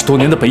认识20多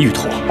年的北雨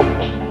桐啊？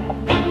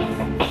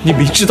你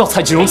明知道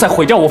蔡锦荣在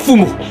毁掉我父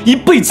母一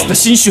辈子的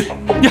心血，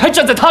你还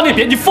站在他那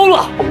边，你疯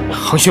了！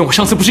航轩，我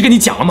上次不是跟你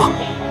讲了吗？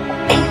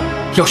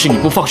要是你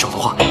不放手的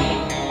话，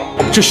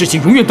这事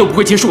情永远都不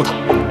会结束的。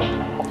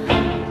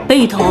北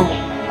雨桐，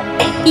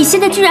你现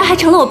在居然还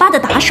成了我爸的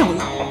打手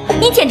了，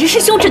你简直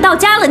是羞耻到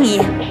家了！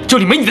你这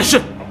里没你的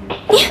事。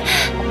你，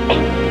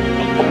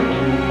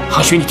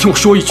航轩，你听我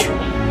说一句，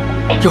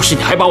要是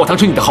你还把我当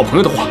成你的好朋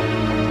友的话，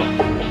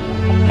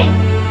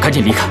赶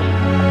紧离开，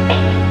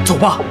走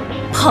吧。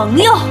朋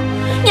友，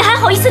你还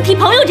好意思提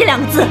朋友这2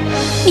个字？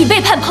你背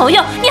叛朋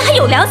友，你还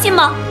有良心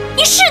吗？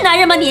你是男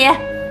人吗你？哼，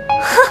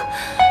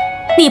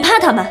你怕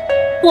他们，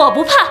我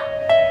不怕。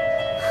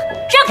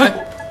让开！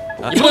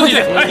你给我进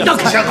去！让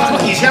开！你先喝，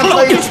你先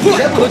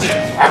喝进去！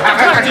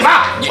哎，警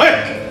察！喂，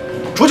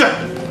出去！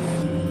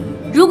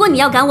如果你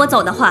要赶我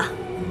走的话，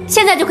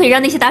现在就可以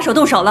让那些打手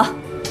动手了。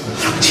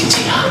琪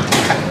琪呀，你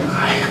看，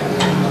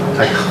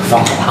哎呀，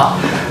方总啊，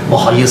不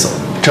好意思，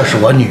这是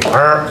我女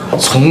儿，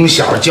从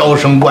小娇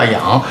生惯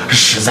养，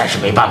实在是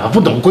没办法，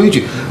不懂规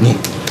矩，你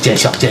见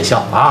笑见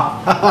笑啊！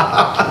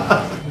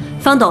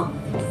方董，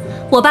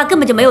我爸根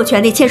本就没有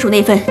权利签署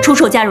那份出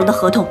售嘉荣的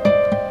合同。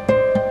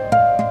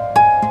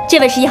这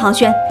位是叶航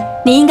轩，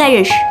你应该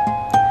认识，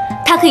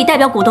他可以代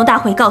表股东大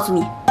会告诉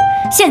你，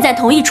现在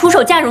同意出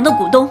售嘉荣的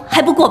股东还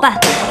不过半。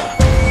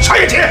沙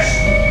叶琴，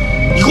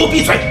你给我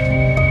闭嘴！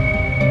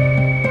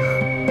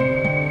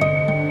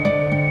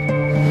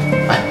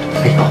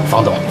哎呦，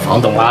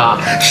方董啊，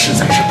实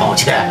在是抱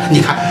歉。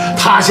你看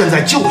他现在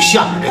就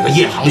向着这个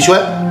叶航轩，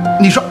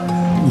你说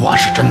我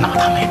是真拿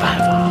他没办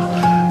法。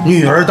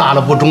女儿大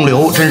了不中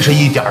留，真是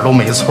一点都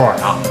没错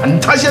啊。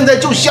他现在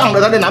就向着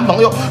他这男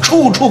朋友，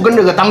处处跟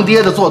这个当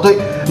爹的作对。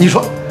你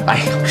说，哎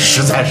呀，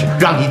实在是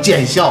让你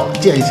见笑了。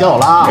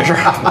没事，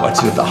我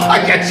知道。哎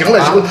呀，行了，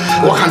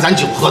我看咱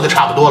酒喝的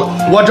差不多了，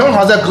我正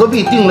好在隔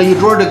壁订了一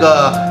桌这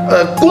个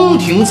宫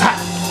廷菜，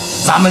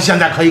咱们现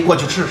在可以过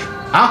去试试。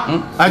啊，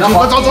哎，走，坏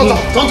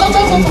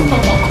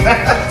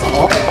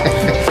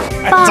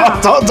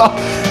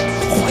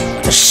我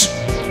的事！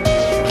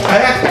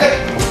哎，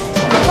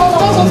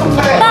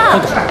爸，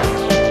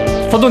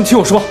方董，你听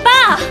我说。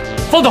爸，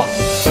方董，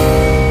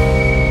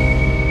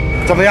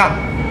怎么样？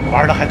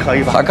玩的还可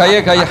以吧？还可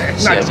以，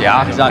谢谢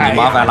啊，让你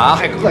麻烦了啊！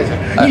太客气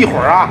了。一会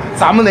儿啊，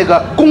咱们那个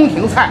宫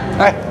廷菜，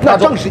哎，那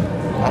正是。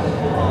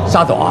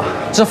沙总啊，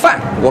这饭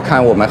我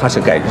看我们还是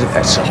改日再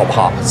吃，好不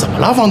好？怎么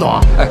了，方总？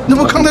哎，那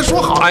不刚才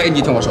说好？哎，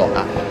你听我说啊，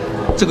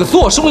这个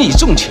做生意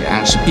挣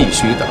钱是必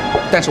须的，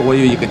但是我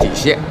有一个底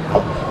线，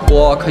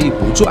我可以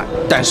不赚，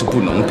但是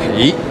不能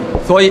赔，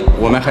所以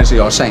我们还是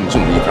要慎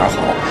重一点好。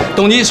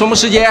等你什么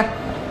时间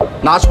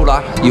拿出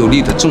了有力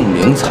的证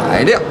明材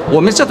料，我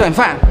们这顿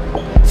饭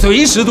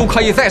随时都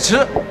可以再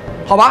吃，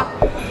好吧？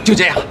就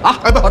这样啊！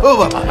哎，不，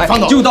方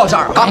总，就到这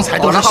儿。刚才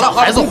都是小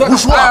孩子胡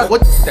说，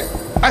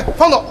哎，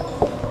方总。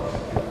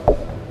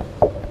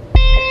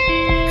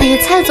哎呀，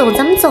蔡总，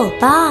咱们走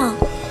吧。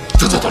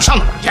走，上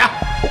哪儿去？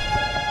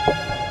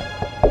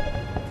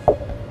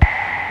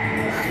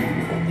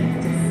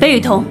北雨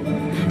桐，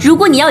如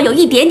果你要有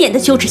一点点的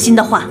羞耻心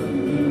的话，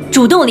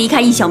主动离开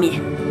易小棉，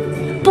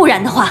不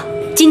然的话，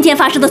今天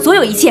发生的所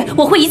有一切，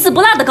我会一字不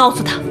落的告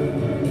诉他。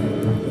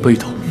北雨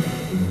桐，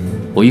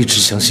我一直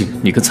相信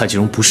你跟蔡锦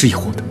荣不是一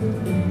伙的，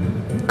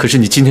可是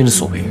你今天的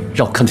所为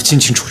让我看得清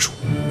清楚楚。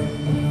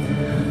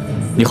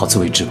你好自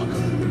为之吧。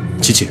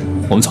琪琪，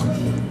我们走。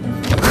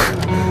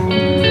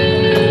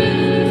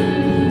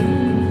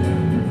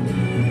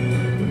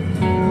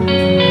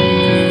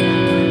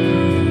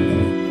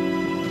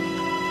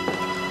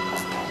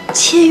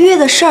签约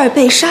的事儿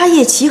被沙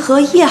叶琪和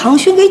叶航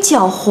轩给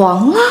搅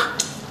黄了。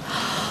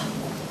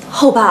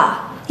后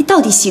爸，你到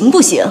底行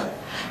不行？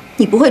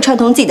你不会串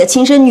通自己的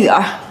亲生女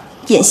儿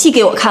演戏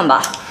给我看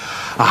吧？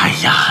哎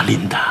呀，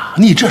琳达，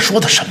你这说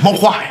的什么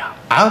话呀？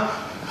啊，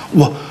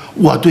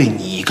我对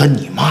你跟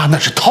你妈那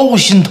是掏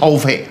心掏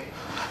肺，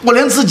我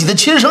连自己的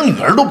亲生女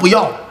儿都不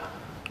要了。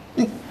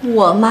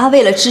我妈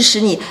为了支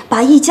持你，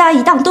把一家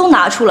一档都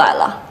拿出来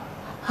了。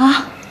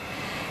啊，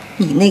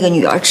你那个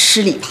女儿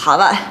吃里扒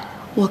外。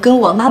我跟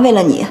我妈为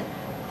了你，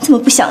怎么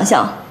不想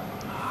想？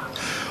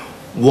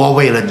我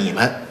为了你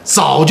们，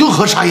早就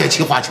和沙叶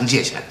琪划清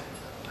界限。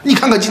你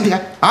看看今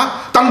天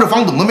啊，当着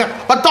方董的面，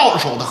把到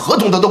手的合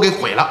同他都给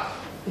毁了，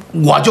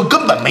我就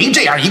根本没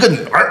这样一个女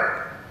儿。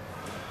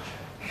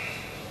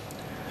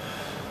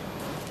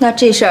那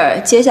这事儿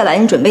接下来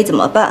你准备怎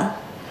么办？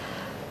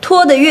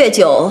拖得越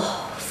久，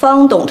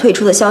方董退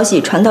出的消息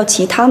传到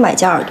其他买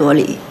家耳朵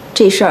里，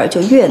这事儿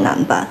就越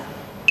难办。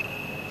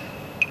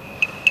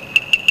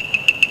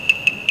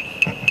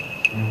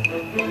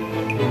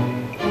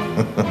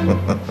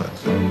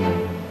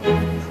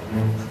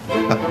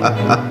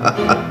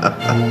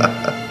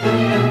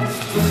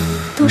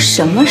都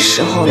什么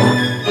时候了，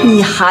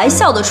你还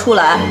笑得出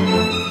来？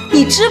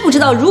你知不知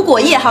道，如果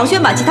叶航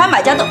轩把其他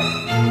买家都……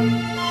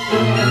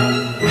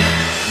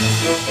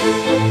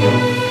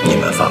你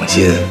们放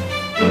心，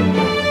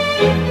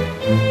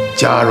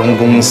嘉荣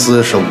公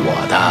司是我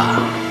的，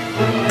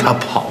他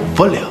跑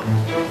不了。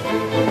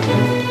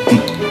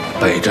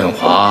北振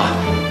华、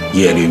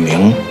叶律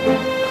明、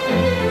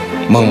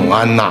孟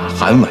安娜、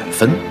韩婉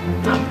芬，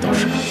他们都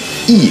是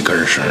一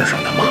根绳上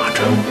的蚂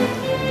蚱，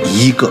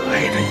一个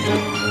挨着一个，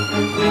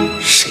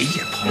谁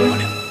也跑不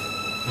了。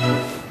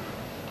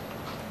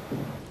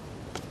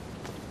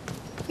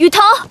雨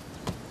桐，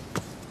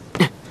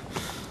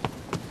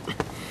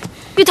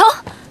雨桐，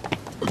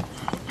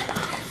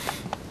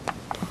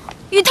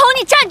雨桐，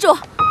你站住！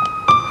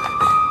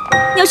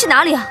你要去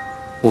哪里啊？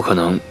我可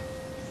能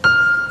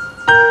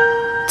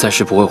暂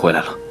时不会回来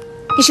了。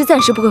你是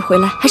暂时不会回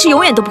来，还是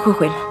永远都不会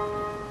回来？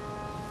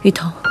雨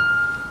桐，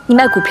你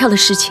卖股票的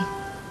事情，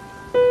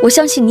我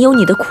相信你有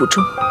你的苦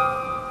衷，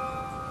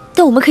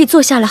但我们可以坐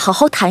下来好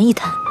好谈一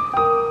谈。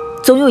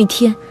总有一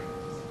天，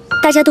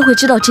大家都会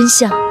知道真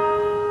相，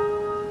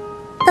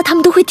那他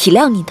们都会体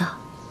谅你的。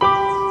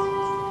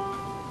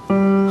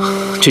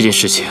这件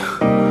事情，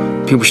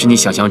并不是你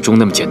想象中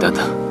那么简单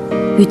的。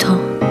雨桐，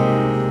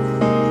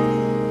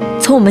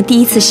从我们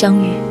第一次相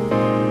遇，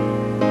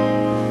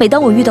每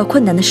当我遇到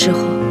困难的时候，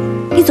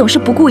你总是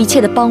不顾一切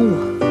地帮我；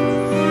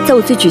在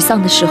我最沮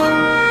丧的时候，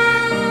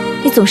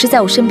你总是在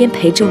我身边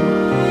陪着我，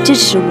支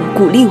持我，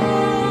鼓励我；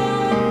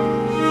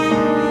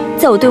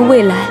在我对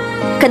未来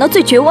感到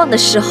最绝望的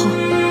时候，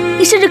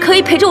你甚至可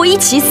以陪着我一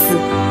起死。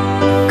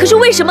可是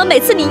为什么每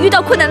次你遇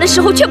到困难的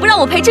时候，却不让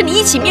我陪着你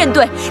一起面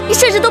对？你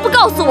甚至都不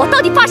告诉我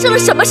到底发生了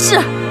什么事。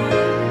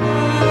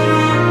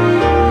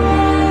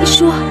你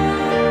说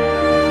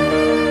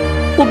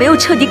我没有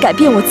彻底改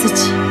变我自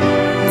己，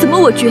怎么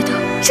我觉得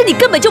是你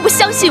根本就不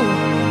相信我？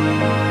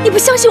你不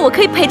相信我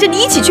可以陪着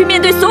你一起去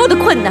面对所有的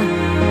困难。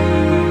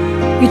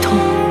雨桐，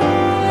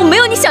我没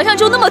有你想象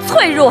中那么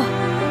脆弱，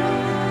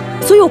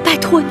所以我拜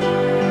托你，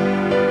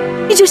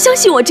你就相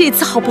信我这一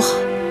次好不好？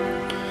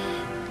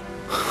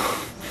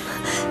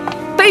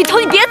北雨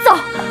桐，你别走！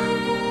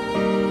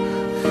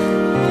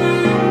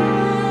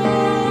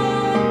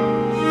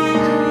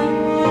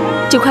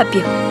这块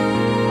表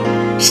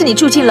是你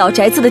住进老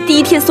宅子的第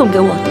一天送给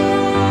我的，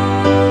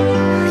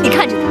你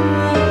看着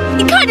它，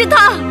你看着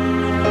它。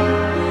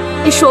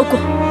你说过，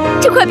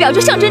这块表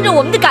就象征着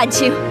我们的感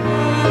情，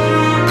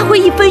它会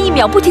一分一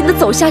秒不停地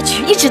走下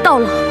去，一直到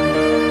老。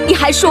你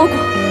还说过，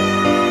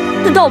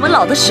等到我们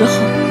老的时候，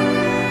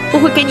我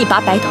会给你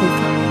拔白头发，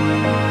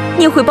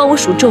你也会帮我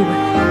数皱纹。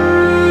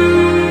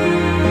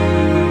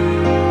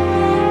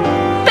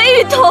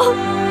北雨桐，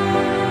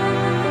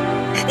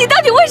你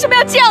到底为什么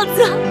要这样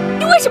子？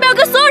你为什么要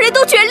跟所有人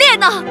都决裂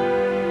呢？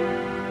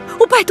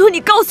我拜托你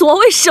告诉我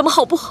为什么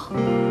好不好？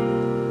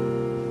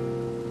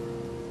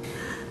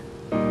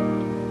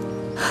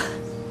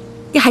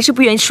你还是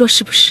不愿意说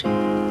是不是？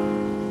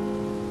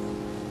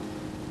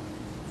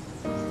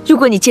如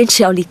果你坚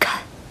持要离开，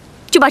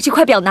就把这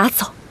块表拿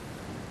走，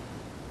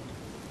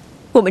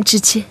我们之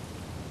间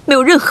没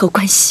有任何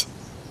关系。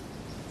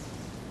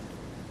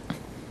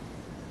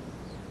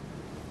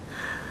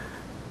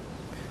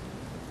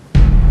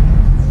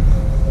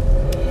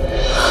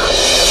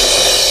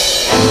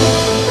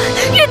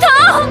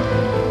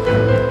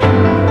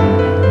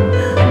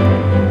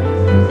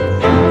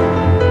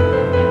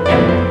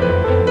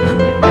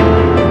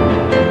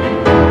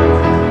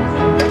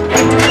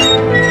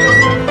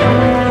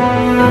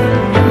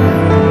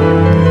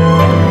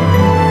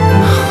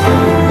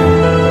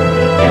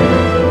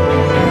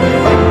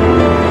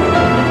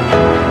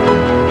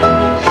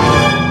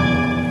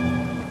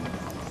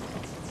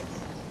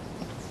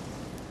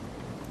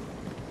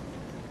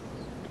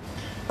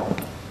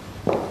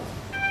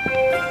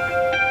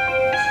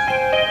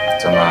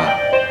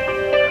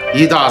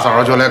一大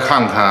早就来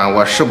看看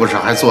我是不是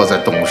还坐在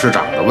董事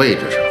长的位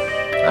置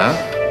上，啊？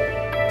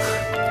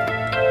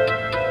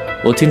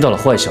我听到了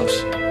坏消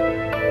息，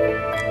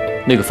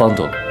那个方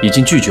董已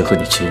经拒绝和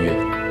你签约，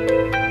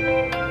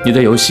你的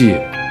游戏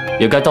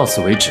也该到此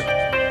为止了。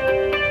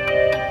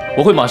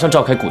我会马上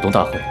召开股东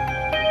大会，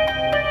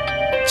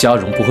嘉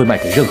荣不会卖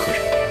给任何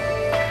人。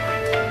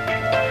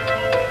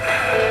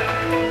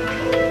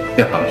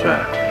叶航轩，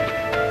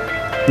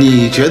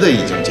你觉得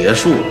已经结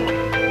束了？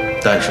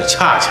但是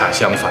恰恰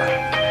相反，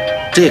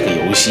这个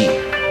游戏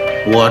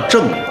我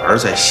正玩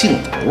在兴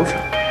头上。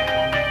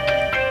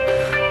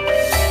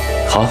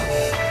好，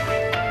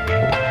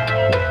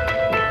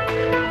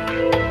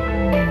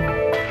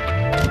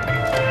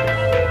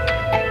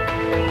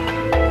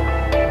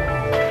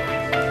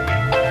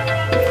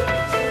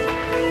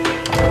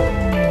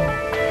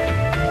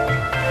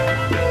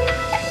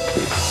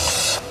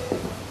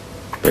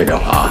魏振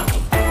华，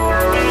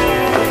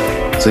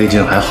最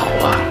近还好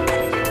吧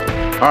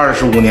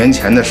？25年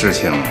前的事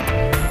情，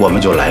我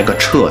们就来个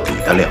彻底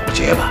的了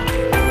结吧。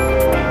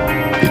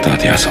你到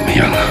底要怎么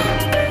样啊？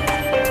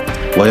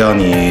我要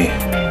你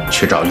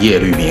去找叶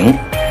律明，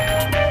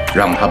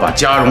让他把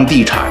嘉荣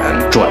地产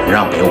转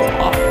让给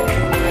我。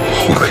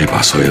我可以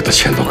把所有的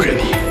钱都给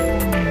你，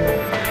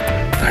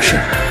但是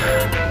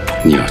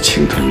你要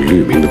请他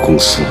律明的公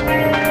司，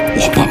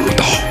我办不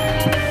到。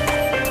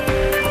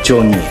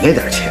就你那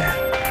点钱，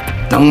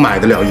能买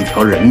得了一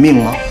条人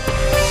命吗？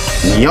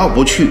你要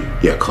不去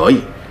也可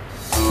以，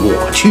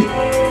我去，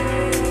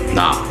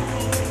那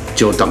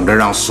就等着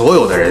让所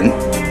有的人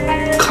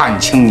看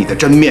清你的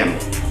真面目。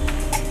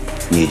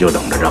你就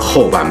等着这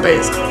后半辈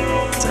子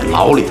在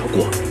牢里头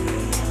过，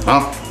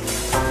啊！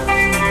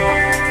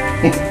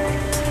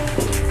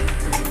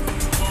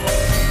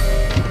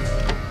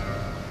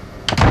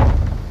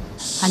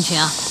安晴，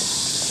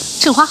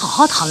振华好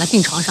好躺在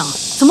病床上，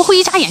怎么会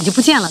一眨眼就不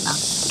见了呢？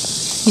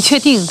你确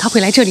定他会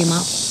来这里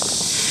吗？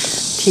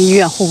听医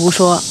院护工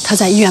说他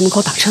在医院门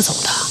口打车走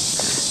的，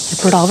也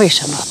不知道为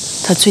什么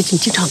他最近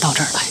经常到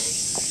这儿来。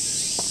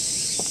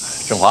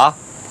振华，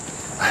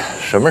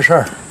什么事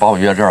儿把我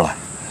约这儿来？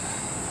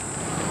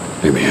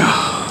李明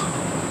啊，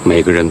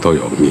每个人都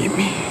有秘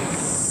密，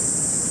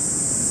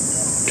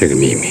这个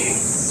秘密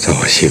在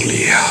我心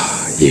里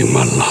隐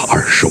瞒了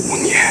25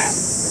年，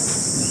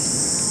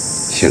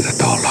现在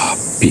到了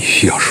必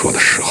须要说的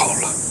时候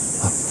了。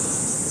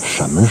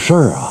什么事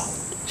儿啊？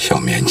小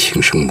棉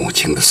亲生母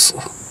亲的死，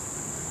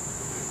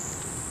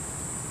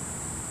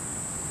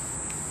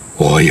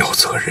我有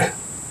责任。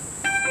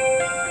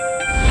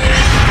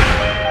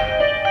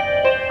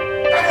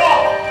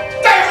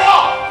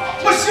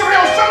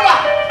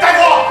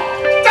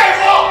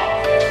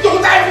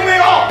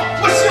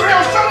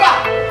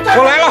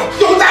我来了，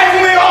有大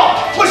夫没有？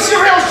我媳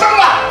妇要生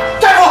了，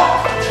大夫，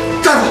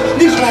大夫，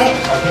您可来了，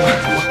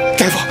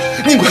大夫，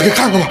您快给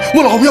看看吧，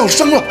我老婆要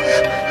生了。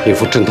孕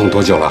妇阵痛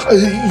多久了？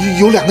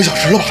有2个小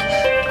时了吧？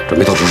准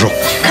备动手术。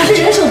可是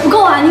人手不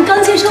够啊，您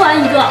刚接生完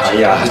一个。哎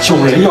呀，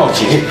救人要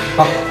紧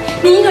啊！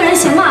您一个人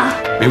行吗？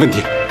没问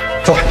题，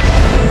走。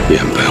原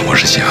本我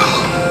是想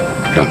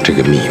让这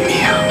个秘密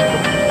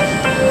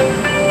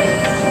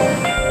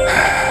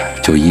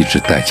就一直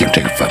带进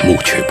这个坟墓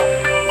去吧。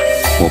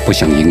我不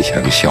想影响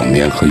小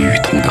棉和雨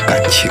桐的感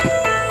情。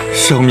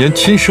小棉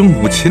亲生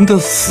母亲的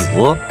死，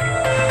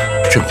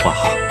振华，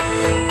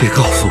你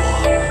告诉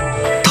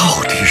我，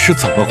到底是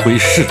怎么回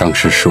事？当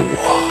时是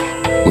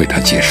我为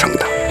她接生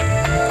的，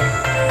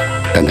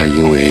但她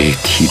因为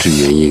体质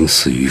原因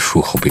死于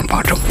术后并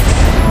发症。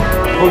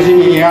恭喜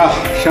你啊，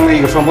生了一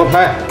个双胞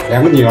胎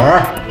，2个女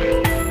儿。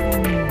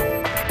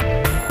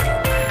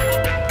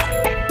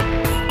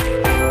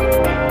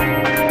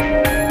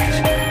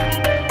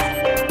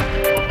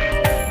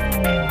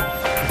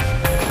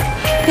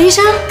林医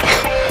生，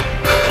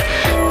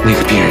那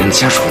个病人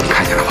家属你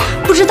看见了吗？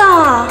不知道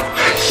啊。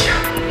哎呀，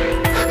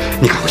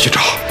你赶快去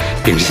找，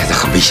病人现在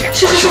很危险。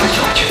是。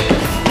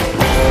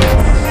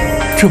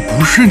这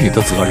不是你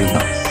的责任呐。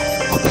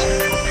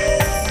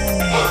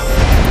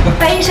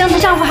白医生的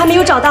丈夫还没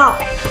有找到，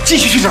继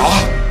续去找啊。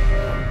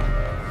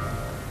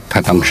他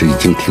当时已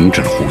经停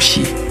止了呼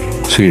吸。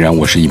虽然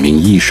我是一名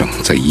医生，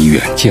在医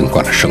院见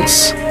惯了生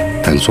死，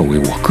但作为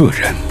我个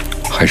人，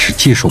还是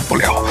接受不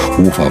了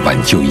无法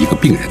挽救一个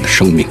病人的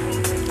生命。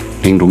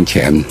临终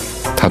前，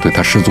她对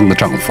她失踪的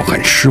丈夫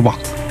很失望，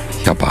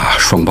要把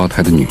双胞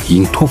胎的女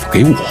婴托付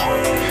给我，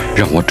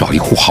让我找一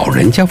户好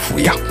人家抚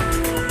养。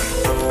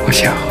我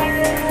想，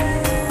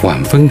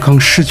婉芬刚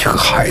失去个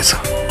孩子，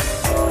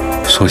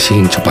索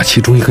性就把其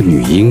中一个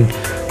女婴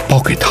包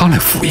给她来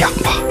抚养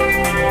吧。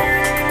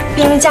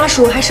病人家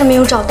属还是没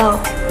有找到。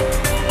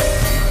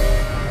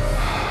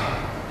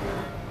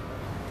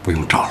不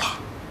用找了，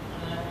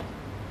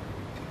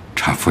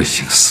产妇已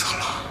经死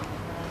了。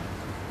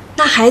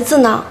那孩子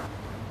呢？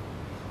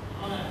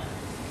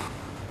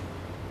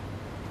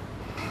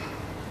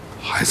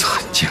孩子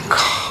很健康。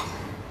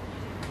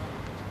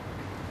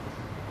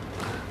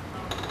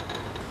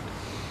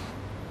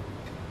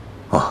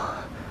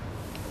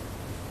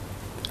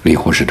李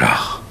护士长，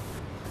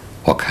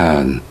我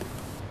看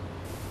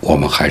我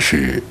们还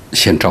是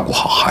先照顾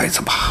好孩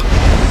子吧。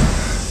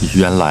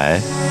原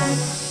来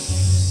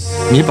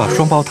你把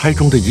双胞胎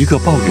中的一个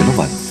抱给了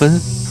婉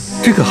芬，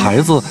这个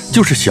孩子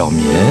就是小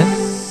棉。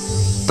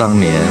当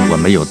年我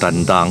没有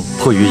担当，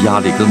迫于压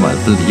力跟婉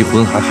芬离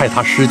婚，还害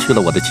她失去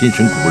了我的亲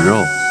生骨肉。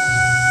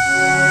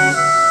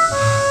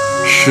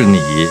是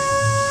你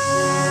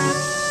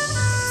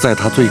在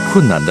她最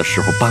困难的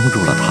时候帮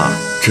助了她，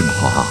振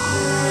华，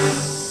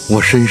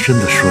我深深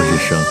地说一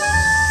声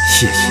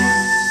谢谢。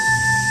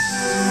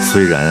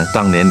虽然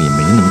当年你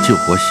没能救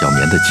活小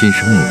棉的亲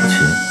生母亲，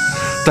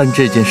但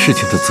这件事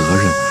情的责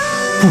任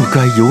不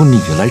该由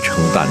你来承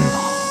担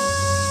了。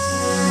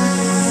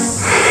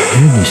与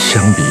你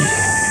相比，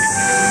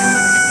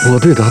我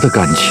对她的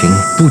感情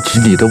不及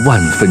你的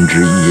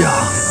1/1000呀。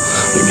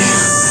明明，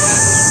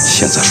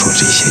现在说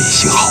这些已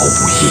经毫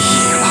无意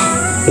义了。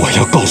我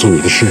要告诉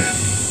你的是，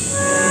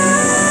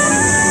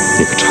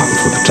那个产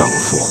妇的丈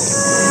夫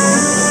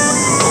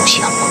出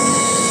现了，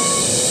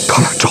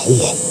他来找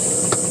我，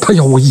他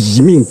要我以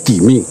命抵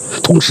命，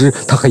同时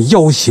他还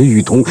要挟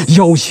雨桐，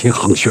要挟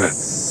航轩。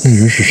那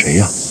人是谁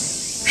呀？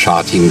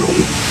沙金荣，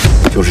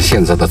就是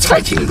现在的蔡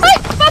金荣。婉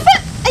芬，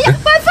哎呀，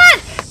婉芬！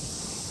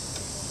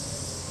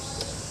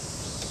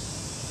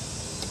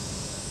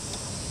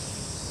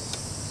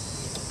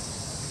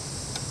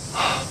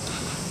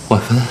婉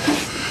芬，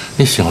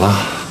你醒了，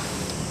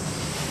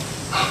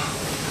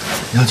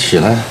你要起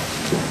来。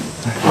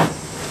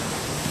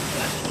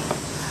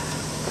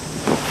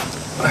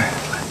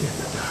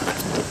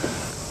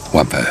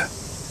婉芬，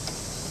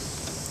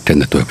真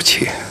的对不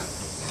起。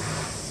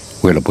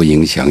为了不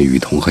影响雨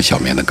桐和小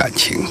棉的感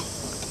情，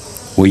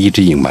我一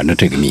直隐瞒着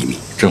这个秘密。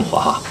振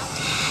华，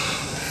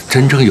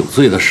真正有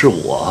罪的是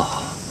我。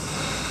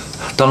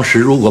当时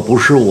如果不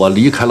是我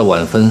离开了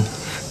婉芬，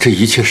这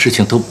一切事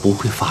情都不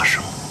会发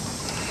生。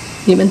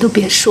你们都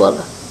别说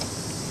了，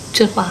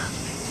振华，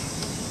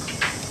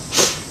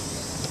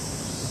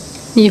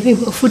你为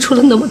我付出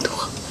了那么多，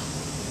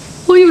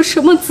我有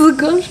什么资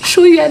格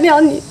说原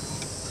谅你？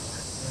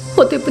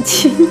我对不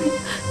起你，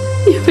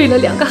你为了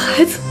2个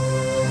孩子，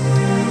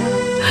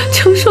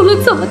承受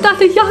了这么大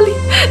的压力，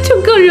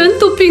整个人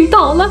都病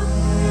倒了，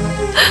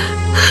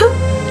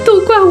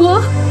都怪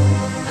我。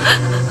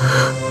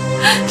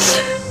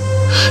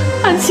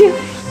安青，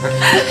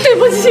对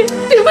不起，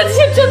对不起，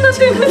真的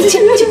对不起。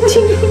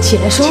起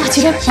来说话，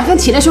起来，麻烦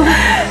起来说话，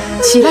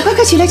起来，快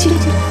起来，起来。哎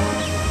呀，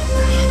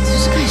这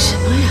是干什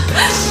么呀？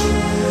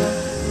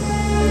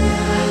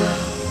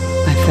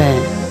婉芬，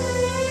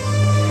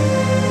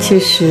其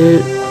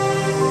实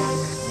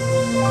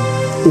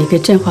你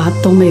跟振华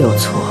都没有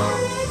错，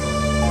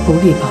不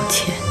必抱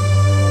歉。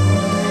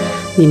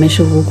你们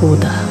是无辜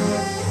的，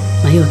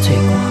没有罪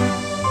过，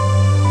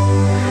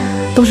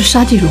都是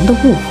沙继荣的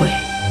误会。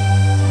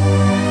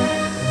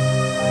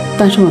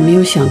但是我没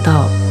有想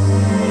到，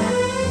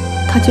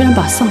他居然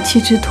把丧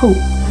妻之痛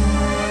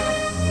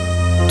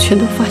全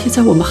都发泄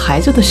在我们孩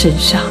子的身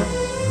上。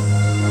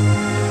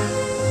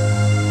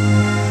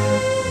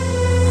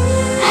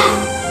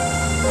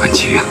婉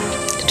晴，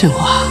振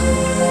华，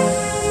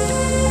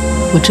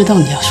我知道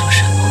你要说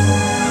什么，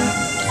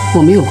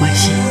我没有关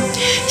系。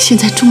现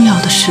在重要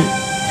的是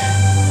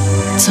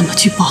怎么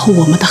去保护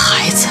我们的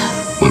孩子。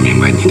我明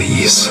白你的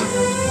意思，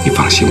你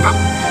放心吧。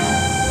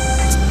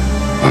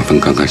婉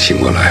芬刚刚醒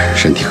过来，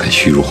身体很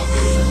虚弱，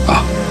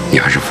啊，你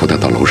还是扶她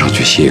到楼上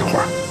去歇一会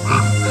儿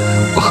啊。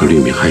我和绿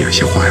明还有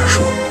些话要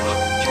说。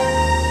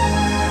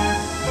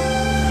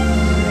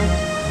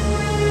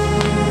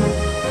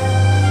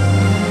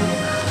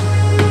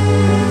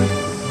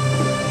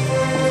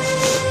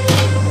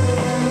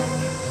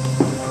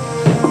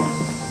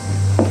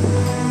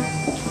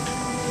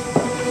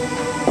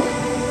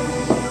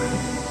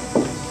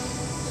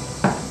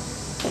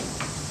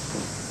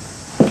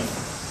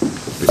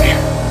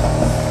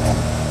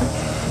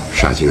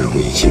沙金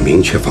荣已经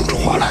明确放出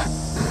话来，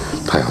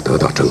他要得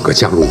到整个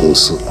嘉荣公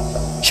司。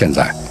现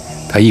在，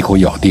他一口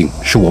咬定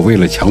是我为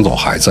了抢走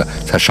孩子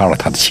才杀了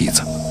他的妻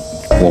子。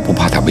我不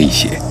怕他威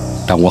胁，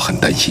但我很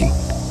担心，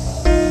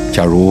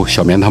假如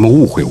小棉他们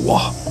误会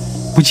我，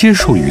不接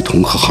受雨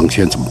桐和航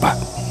轩怎么办？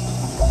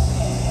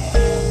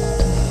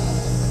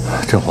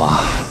振华，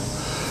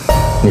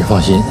你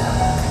放心，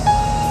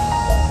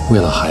为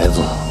了孩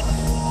子，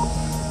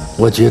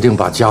我决定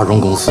把嘉荣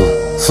公司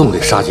送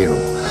给沙金荣。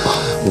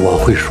我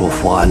会说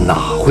服安娜，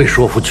会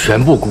说服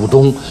全部股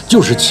东，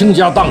就是倾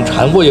家荡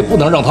产，我也不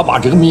能让他把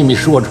这个秘密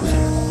说出去。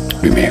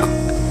吕明，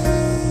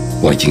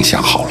我已经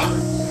想好了，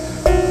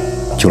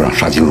就让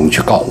沙金荣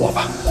去告我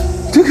吧。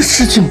这个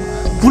事情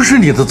不是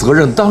你的责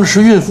任，当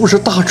时孕妇是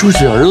大出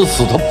血而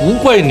死，她不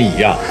怪你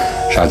呀。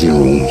沙金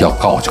荣要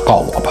告就告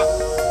我吧，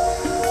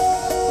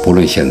不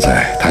论现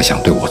在他想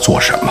对我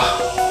做什么，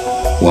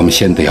我们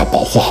先得要保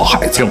护好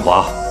孩子。振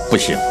华，不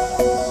行，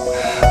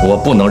我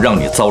不能让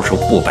你遭受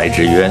不白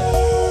之冤。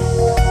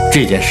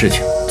这件事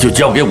情就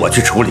交给我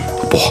去处理。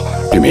不，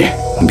吕明，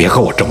你别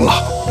和我争了，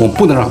我们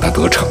不能让他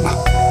得逞啊！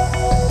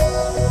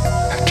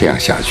这样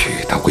下去，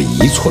他会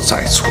一错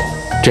再错，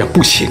这样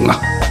不行啊！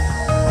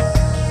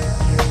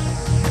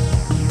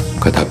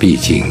可他毕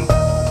竟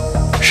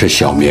是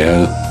小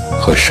棉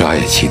和沙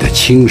叶琪的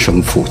亲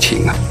生父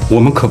亲啊，我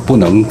们可不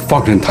能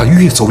放任他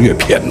越走越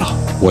偏了。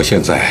我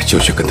现在就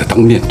去跟他当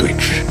面对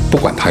质，不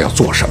管他要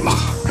做什么，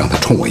让他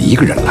冲我一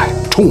个人来，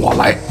冲我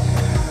来。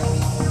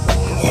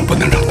我不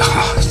能让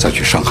他再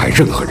去伤害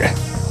任何人，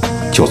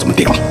就这么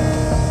定了。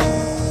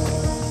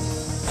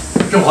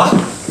振华，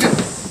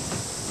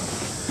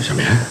小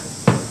棉，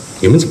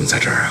你们怎么在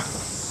这儿啊？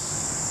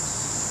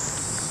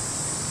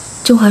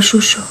振华叔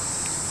叔，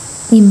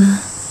你们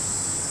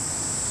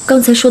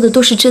刚才说的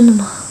都是真的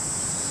吗？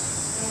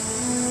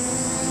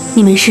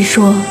你们是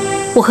说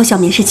我和小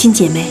棉是亲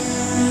姐妹，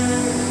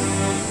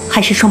还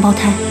是双胞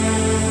胎？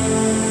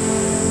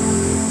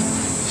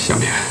小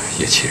棉、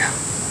叶琪，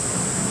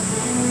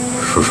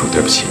叔叔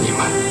对不起你们。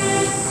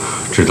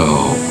知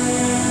道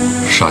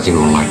沙金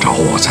荣来找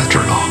我才知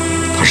道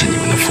他是你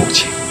们的父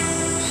亲。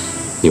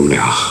你们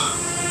俩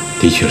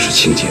的确是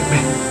亲姐妹。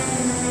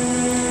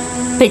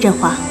贝振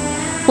华，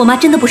我妈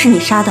真的不是你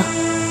杀的，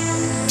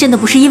真的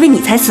不是因为你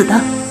才死的。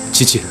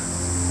琪琪，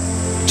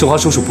振华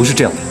叔叔不是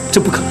这样的，这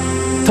不可能，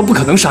他不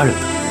可能杀人的。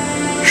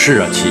是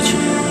啊，琪琪，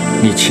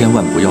你千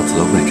万不要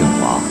责怪振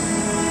华。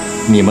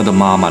你们的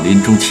妈妈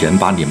临终前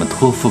把你们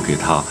托付给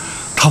他，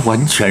他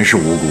完全是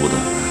无辜的。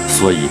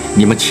所以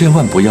你们千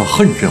万不要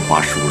恨振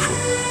华叔叔，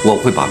我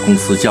会把公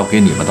司交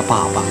给你们的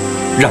爸爸，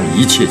让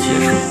一切结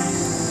束。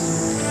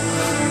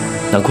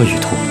难怪雨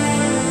桐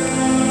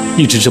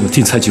一直这么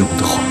听蔡金荣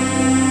的话。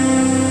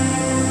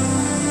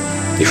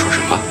你说什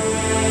么？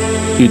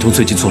雨桐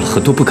最近做了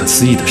很多不可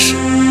思议的事。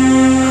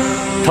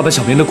他把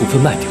小棉的股份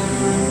卖掉，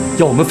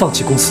要我们放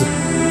弃公司。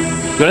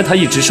原来他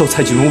一直受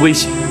蔡金荣威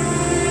胁，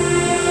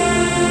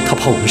他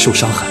怕我们受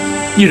伤害，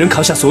一人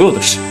扛下所有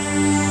的事。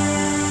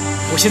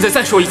我现在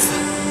再说一次，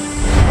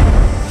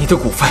你的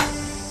股份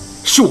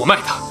是我卖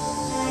的，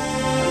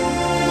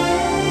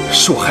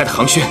是我害得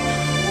航轩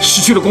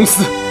失去了公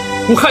司，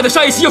我害得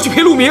沙叶琪要去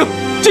陪陆明，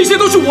这些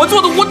都是我做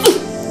的，我做。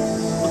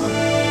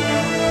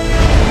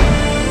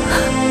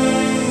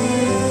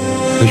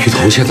那雨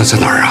桐现在在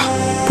哪儿啊？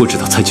不知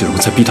道蔡金荣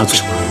在逼他做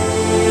什么。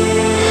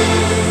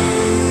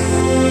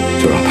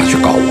就让他去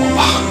告我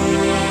吧，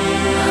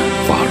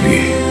法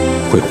律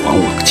会还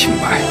我个清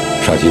白，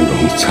沙金荣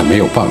才没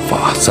有办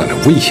法再来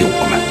威胁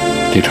我们，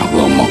这场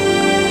噩梦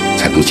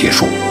才能结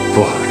束。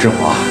不，振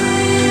华，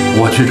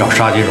我去找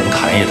沙金荣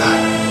谈一谈，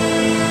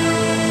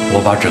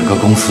我把整个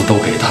公司都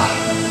给他，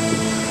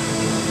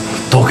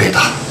都给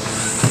他。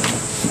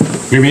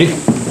明明，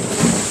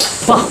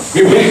爸，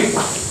明明。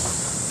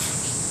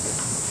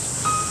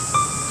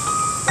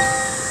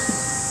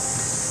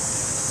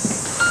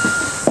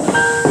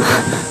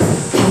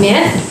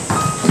棉，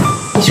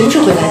你什么时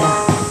候回来的？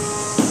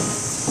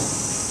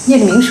叶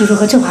立明叔叔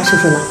和振华叔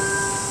叔呢？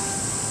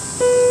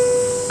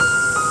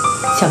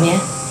小棉，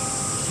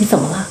你怎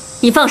么了？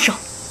你放手，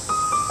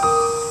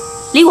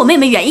离我妹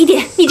妹远一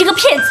点！你这个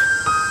骗子！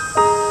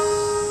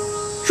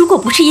如果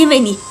不是因为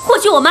你，或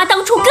许我妈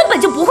当初根本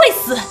就不会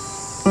死。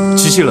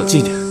琪琪，冷静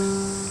一点，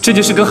这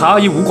件事跟韩阿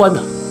姨无关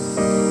的。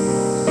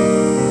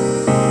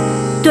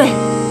对，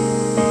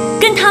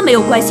跟她没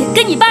有关系，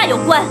跟你爸有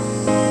关。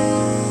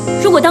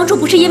如果当初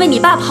不是因为你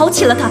爸抛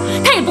弃了他，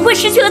他也不会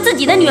失去了自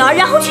己的女儿，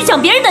然后去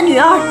抢别人的女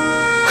儿。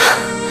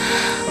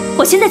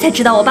我现在才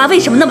知道我爸为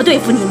什么那么对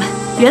付你们，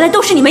原来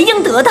都是你们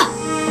应得的。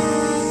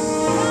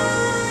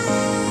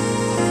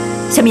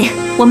小棉，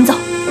我们走。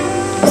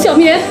小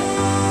棉，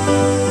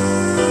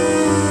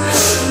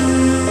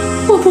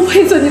我不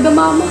配做你的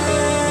妈妈，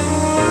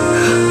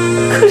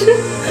可是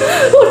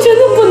我真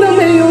的不能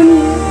没有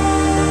你。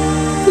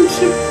你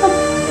是爸爸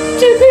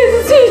这辈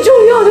子最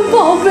重要的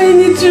宝贝，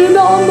你知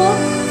道吗？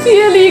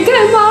别离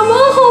开妈妈，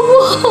好不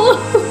好？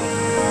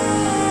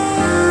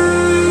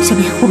小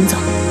棉，我们走。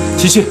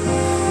琪琪，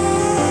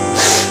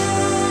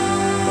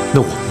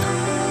那我们呢？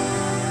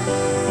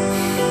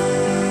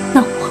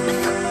那我们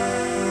呢？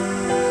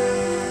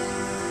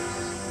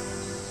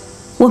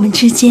我们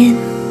之间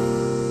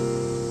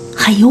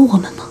还有我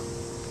们吗？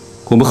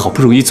我们好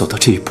不容易走到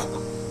这一步，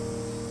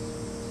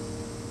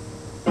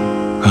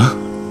啊？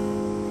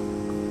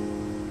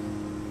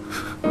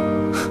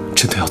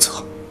真的要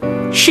走？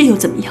是又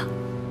怎么样？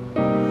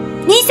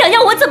你想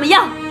要我怎么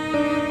样？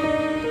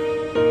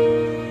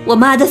我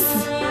妈的死，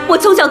我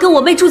从小跟我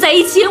妹住在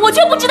一起，我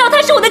却不知道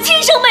她是我的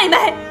亲生妹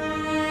妹，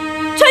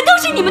全都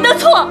是你们的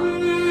错。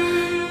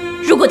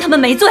如果他们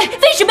没罪，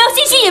为什么要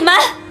继续隐瞒？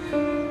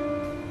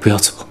不要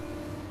走，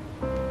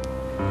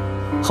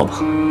好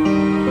吗？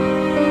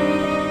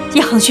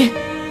叶航轩，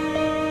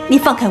你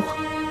放开我！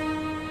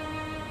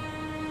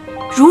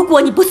如果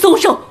你不松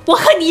手，我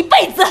恨你一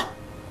辈子！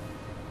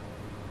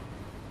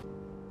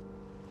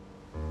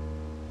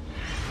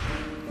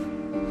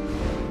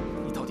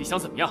你想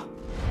怎么样？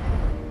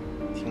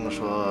听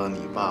说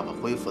你爸爸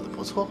恢复的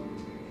不错，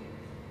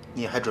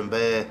你还准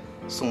备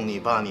送你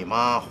爸你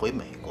妈回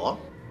美国？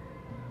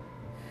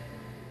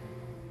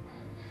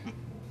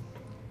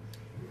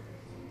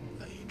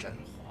雷振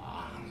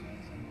华，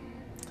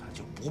他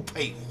就不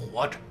配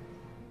活着。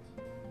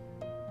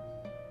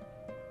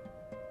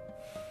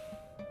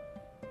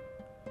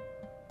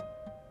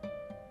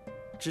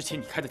之前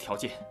你开的条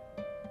件，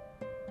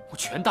我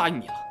全答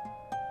应你了，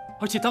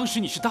而且当时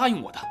你是答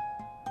应我的。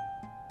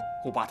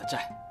我爸的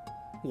债，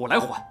我来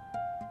还。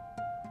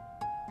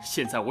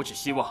现在我只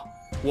希望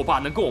我爸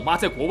能跟我妈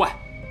在国外，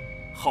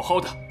好好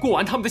的过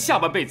完他们的下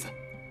半辈子，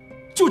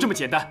就这么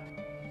简单。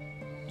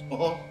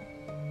哦，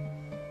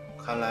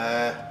看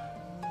来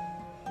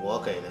我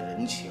给的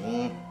人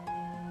情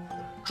很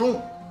重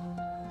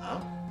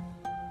啊！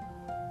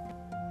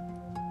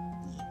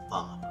你爸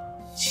爸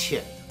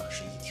欠的可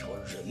是一条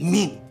人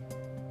命。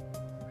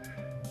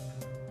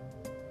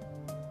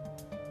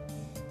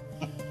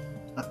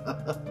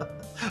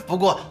不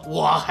过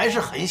我还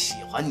是很喜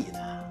欢你的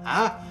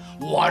啊！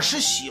我是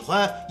喜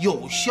欢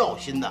有孝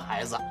心的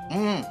孩子。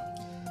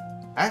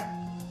哎，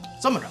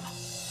这么着吧，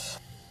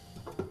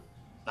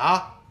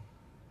啊，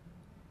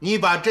你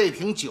把这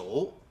瓶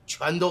酒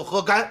全都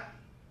喝干，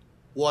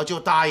我就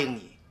答应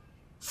你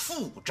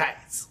父债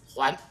子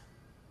还。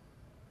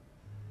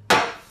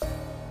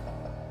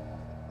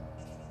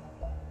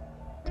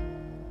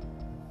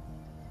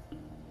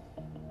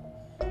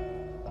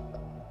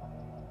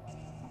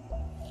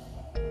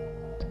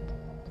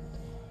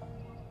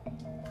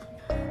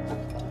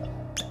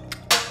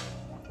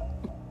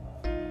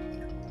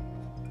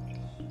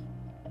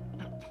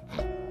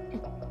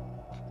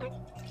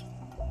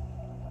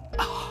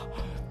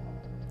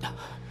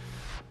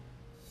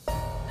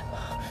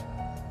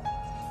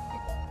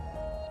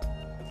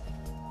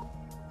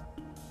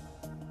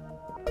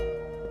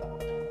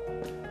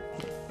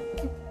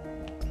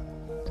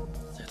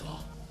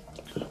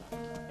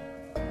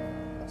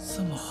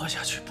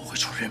下去不会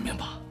出人命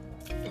吧？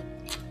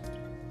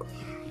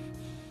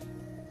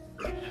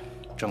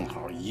正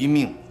好一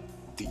命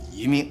抵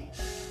一命。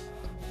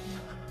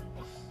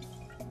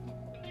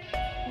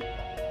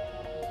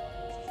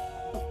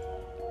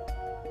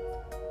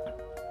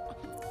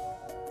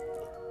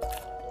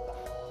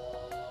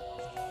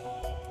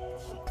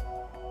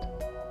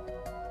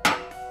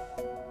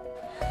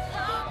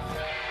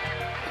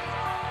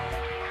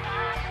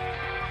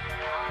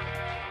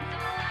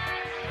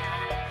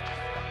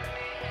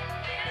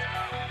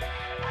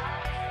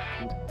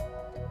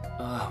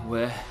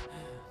喂，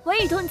喂，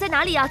雨桐，你在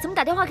哪里啊？怎么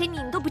打电话给你，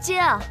你都不接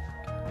啊？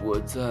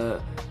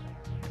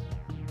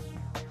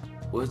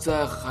我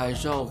在海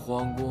上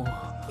皇宫。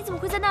你怎么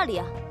会在那里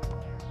啊？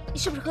你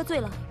是不是喝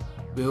醉了？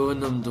别问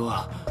那么多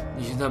了，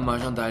你现在马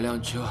上打一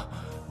辆车，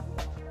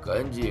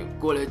赶紧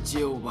过来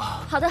接我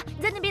吧。好的，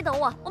你在那边等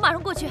我，我马上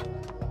过去。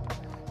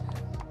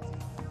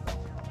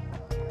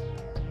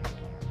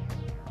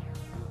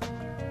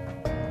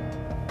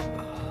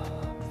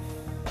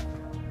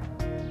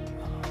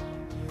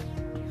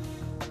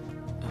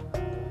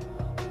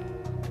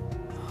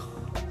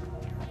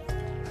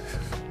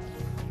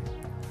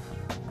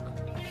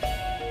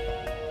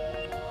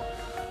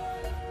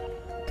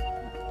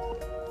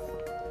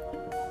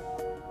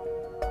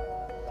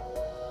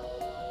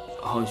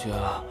浩轩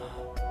啊，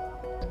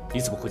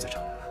你怎么会在这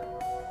儿？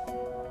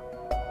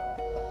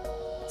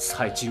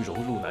蔡金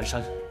荣、陆南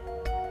山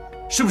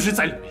是不是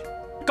在里面？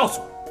告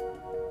诉我，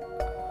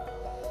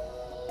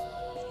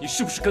你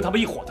是不是跟他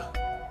们一伙的？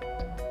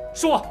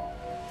说！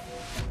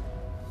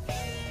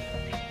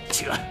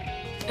起来，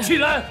起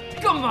来！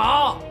干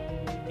嘛？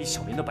你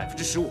小棉的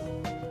15%，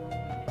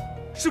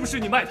是不是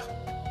你卖的？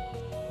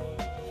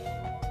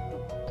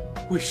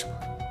为什么？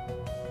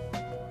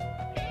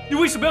你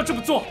为什么要这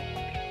么做？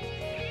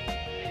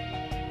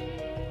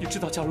你知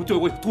道佳茹对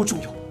我有多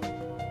重要吗？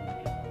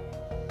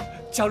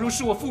佳茹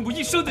是我父母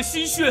一生的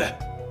心血。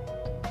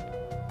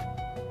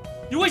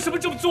你为什么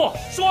这么做？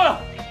说呀，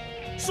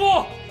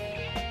说，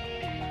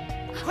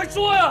快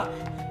说呀！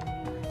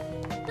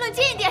冷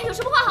静一点，有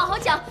什么话好好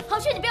讲。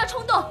航轩，你不要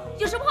冲动，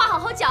有什么话好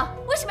好讲。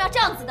为什么要这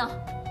样子呢？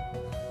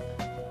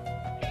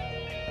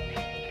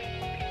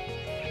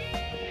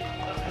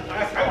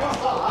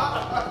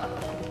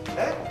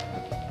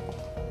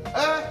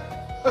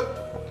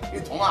雨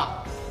桐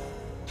啊，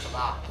怎么，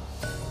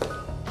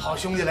好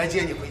兄弟来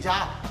接你回家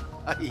了？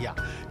哎呀，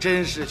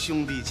真是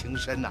兄弟情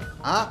深呐！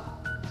啊，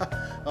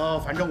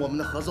反正我们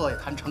的合作也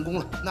谈成功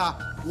了，那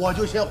我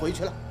就先回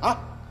去了啊。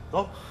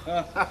走。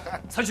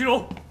蔡金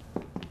荣，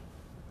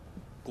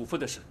股份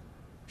的事，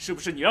是不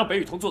是你让北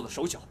雨桐做的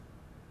手脚？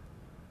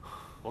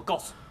我告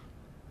诉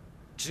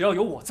你，只要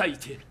有我在一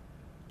天，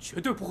绝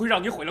对不会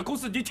让你毁了公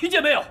司，你听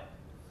见没有？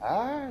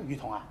哎，雨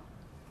桐啊，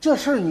这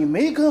事儿你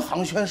没跟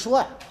航轩说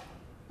呀？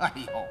哎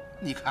呦，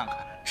你看看，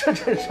这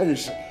真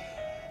是，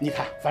你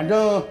看，反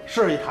正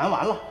事儿也谈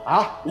完了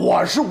啊，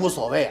我是无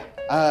所谓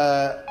啊。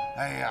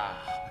哎呀，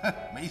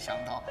没想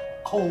到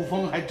口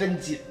风还真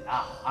紧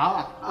呐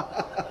啊！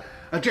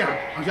这样，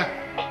航轩，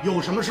有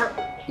什么事儿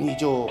你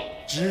就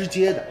直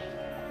接的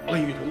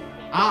问雨桐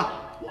啊，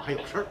我还有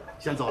事儿，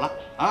先走了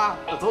啊！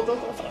走。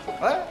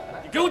哎，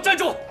你给我站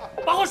住，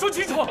把话说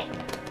清楚，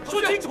说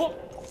清楚，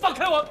放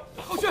开我！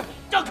浩轩，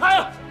让开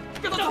啊！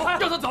让他走，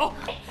让他走，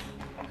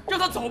让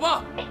他走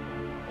吧。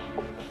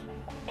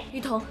雨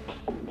桐，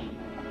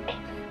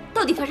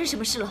到底发生什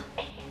么事了？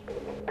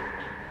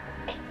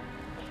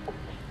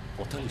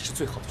我当你是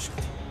最好的兄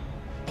弟，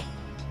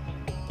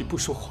你不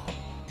说谎，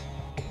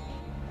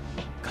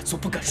敢做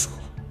不敢说，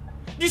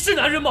你是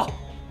男人吗？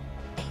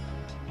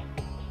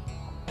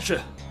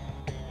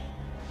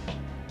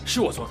是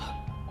我做的。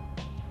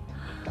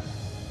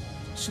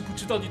是不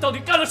知道你到底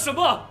干了什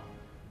么？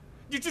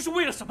你这是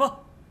为了什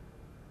么？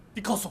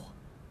你告诉我，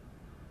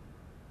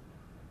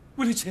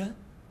为了钱？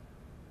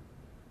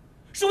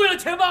是为了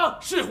钱吗？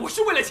是，我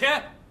是为了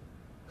钱。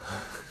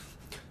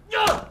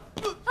哎，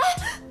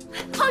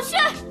航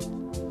轩，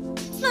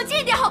冷静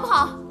一点好不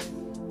好？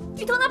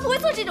雨桐他不会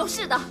做这种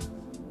事的，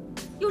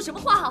有什么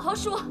话好好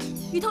说。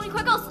雨桐，你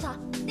快告诉他，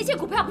那些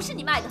股票不是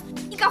你卖的，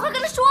你赶快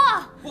跟他说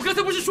啊！我刚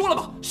才不是说了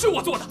吗？是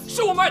我做的，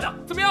是我卖的，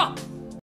怎么样？